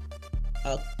Day,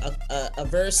 a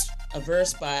verse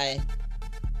by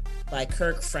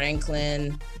Kirk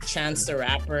Franklin, Chance the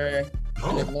Rapper,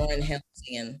 and then Lauryn Hill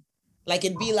singing. Like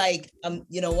it'd be like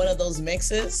one of those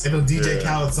mixes. Like those DJ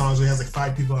Khaled songs where he has like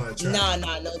 5 people on the track.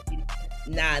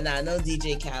 No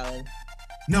DJ Khaled.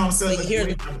 No, I'm saying you hear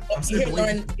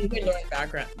Lauryn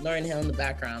Hill in the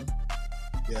background.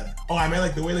 Yeah. Oh, I meant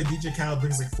like the way like DJ Khaled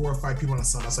brings like 4 or 5 people on a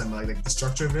song. That's what I meant, like the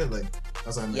structure of it. Like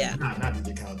that's what I meant. Yeah. Not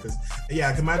DJ Khaled, because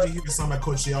I can imagine you hear a song by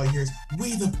Coach J, all you hear is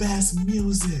 "We the best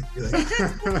music." You're like,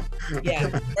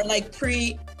 yeah, or like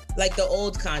the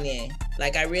old Kanye.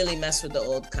 Like I really mess with the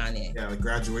old Kanye. Yeah, like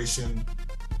Graduation.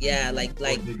 Yeah, like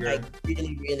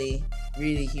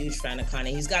really huge fan of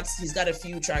Kanye. He's got a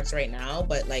few tracks right now,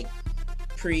 but like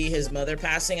pre his mother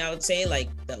passing, I would say like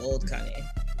the old Kanye.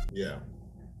 Yeah.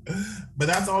 But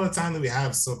that's all the time that we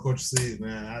have. So Coach C,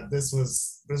 man, this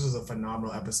was a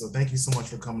phenomenal episode. Thank you so much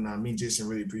for coming on. Me and Jason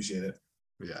really appreciate it.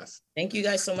 Yes. Thank you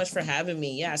guys so much for having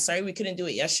me. Yeah, sorry we couldn't do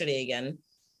it yesterday again.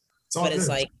 It's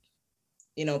like,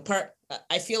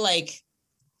 I feel like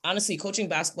honestly coaching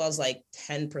basketball is like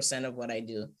 10% of what I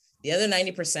do. The other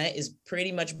 90% is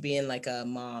pretty much being like a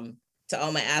mom to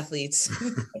all my athletes.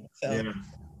 Yeah,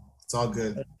 it's all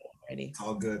good. It's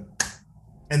all good.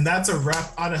 And that's a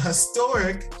wrap on a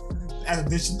historic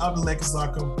edition of the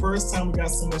LockerRoom. First time we got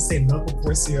someone to say milk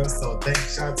before cereal. So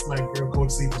shout out to my girl,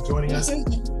 Coach Lee, for joining us. You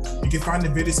can find the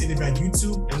videos interview on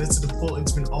YouTube and listen to the full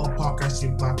interview on all podcast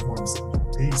streaming platforms.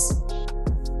 Peace.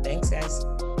 Thanks, guys.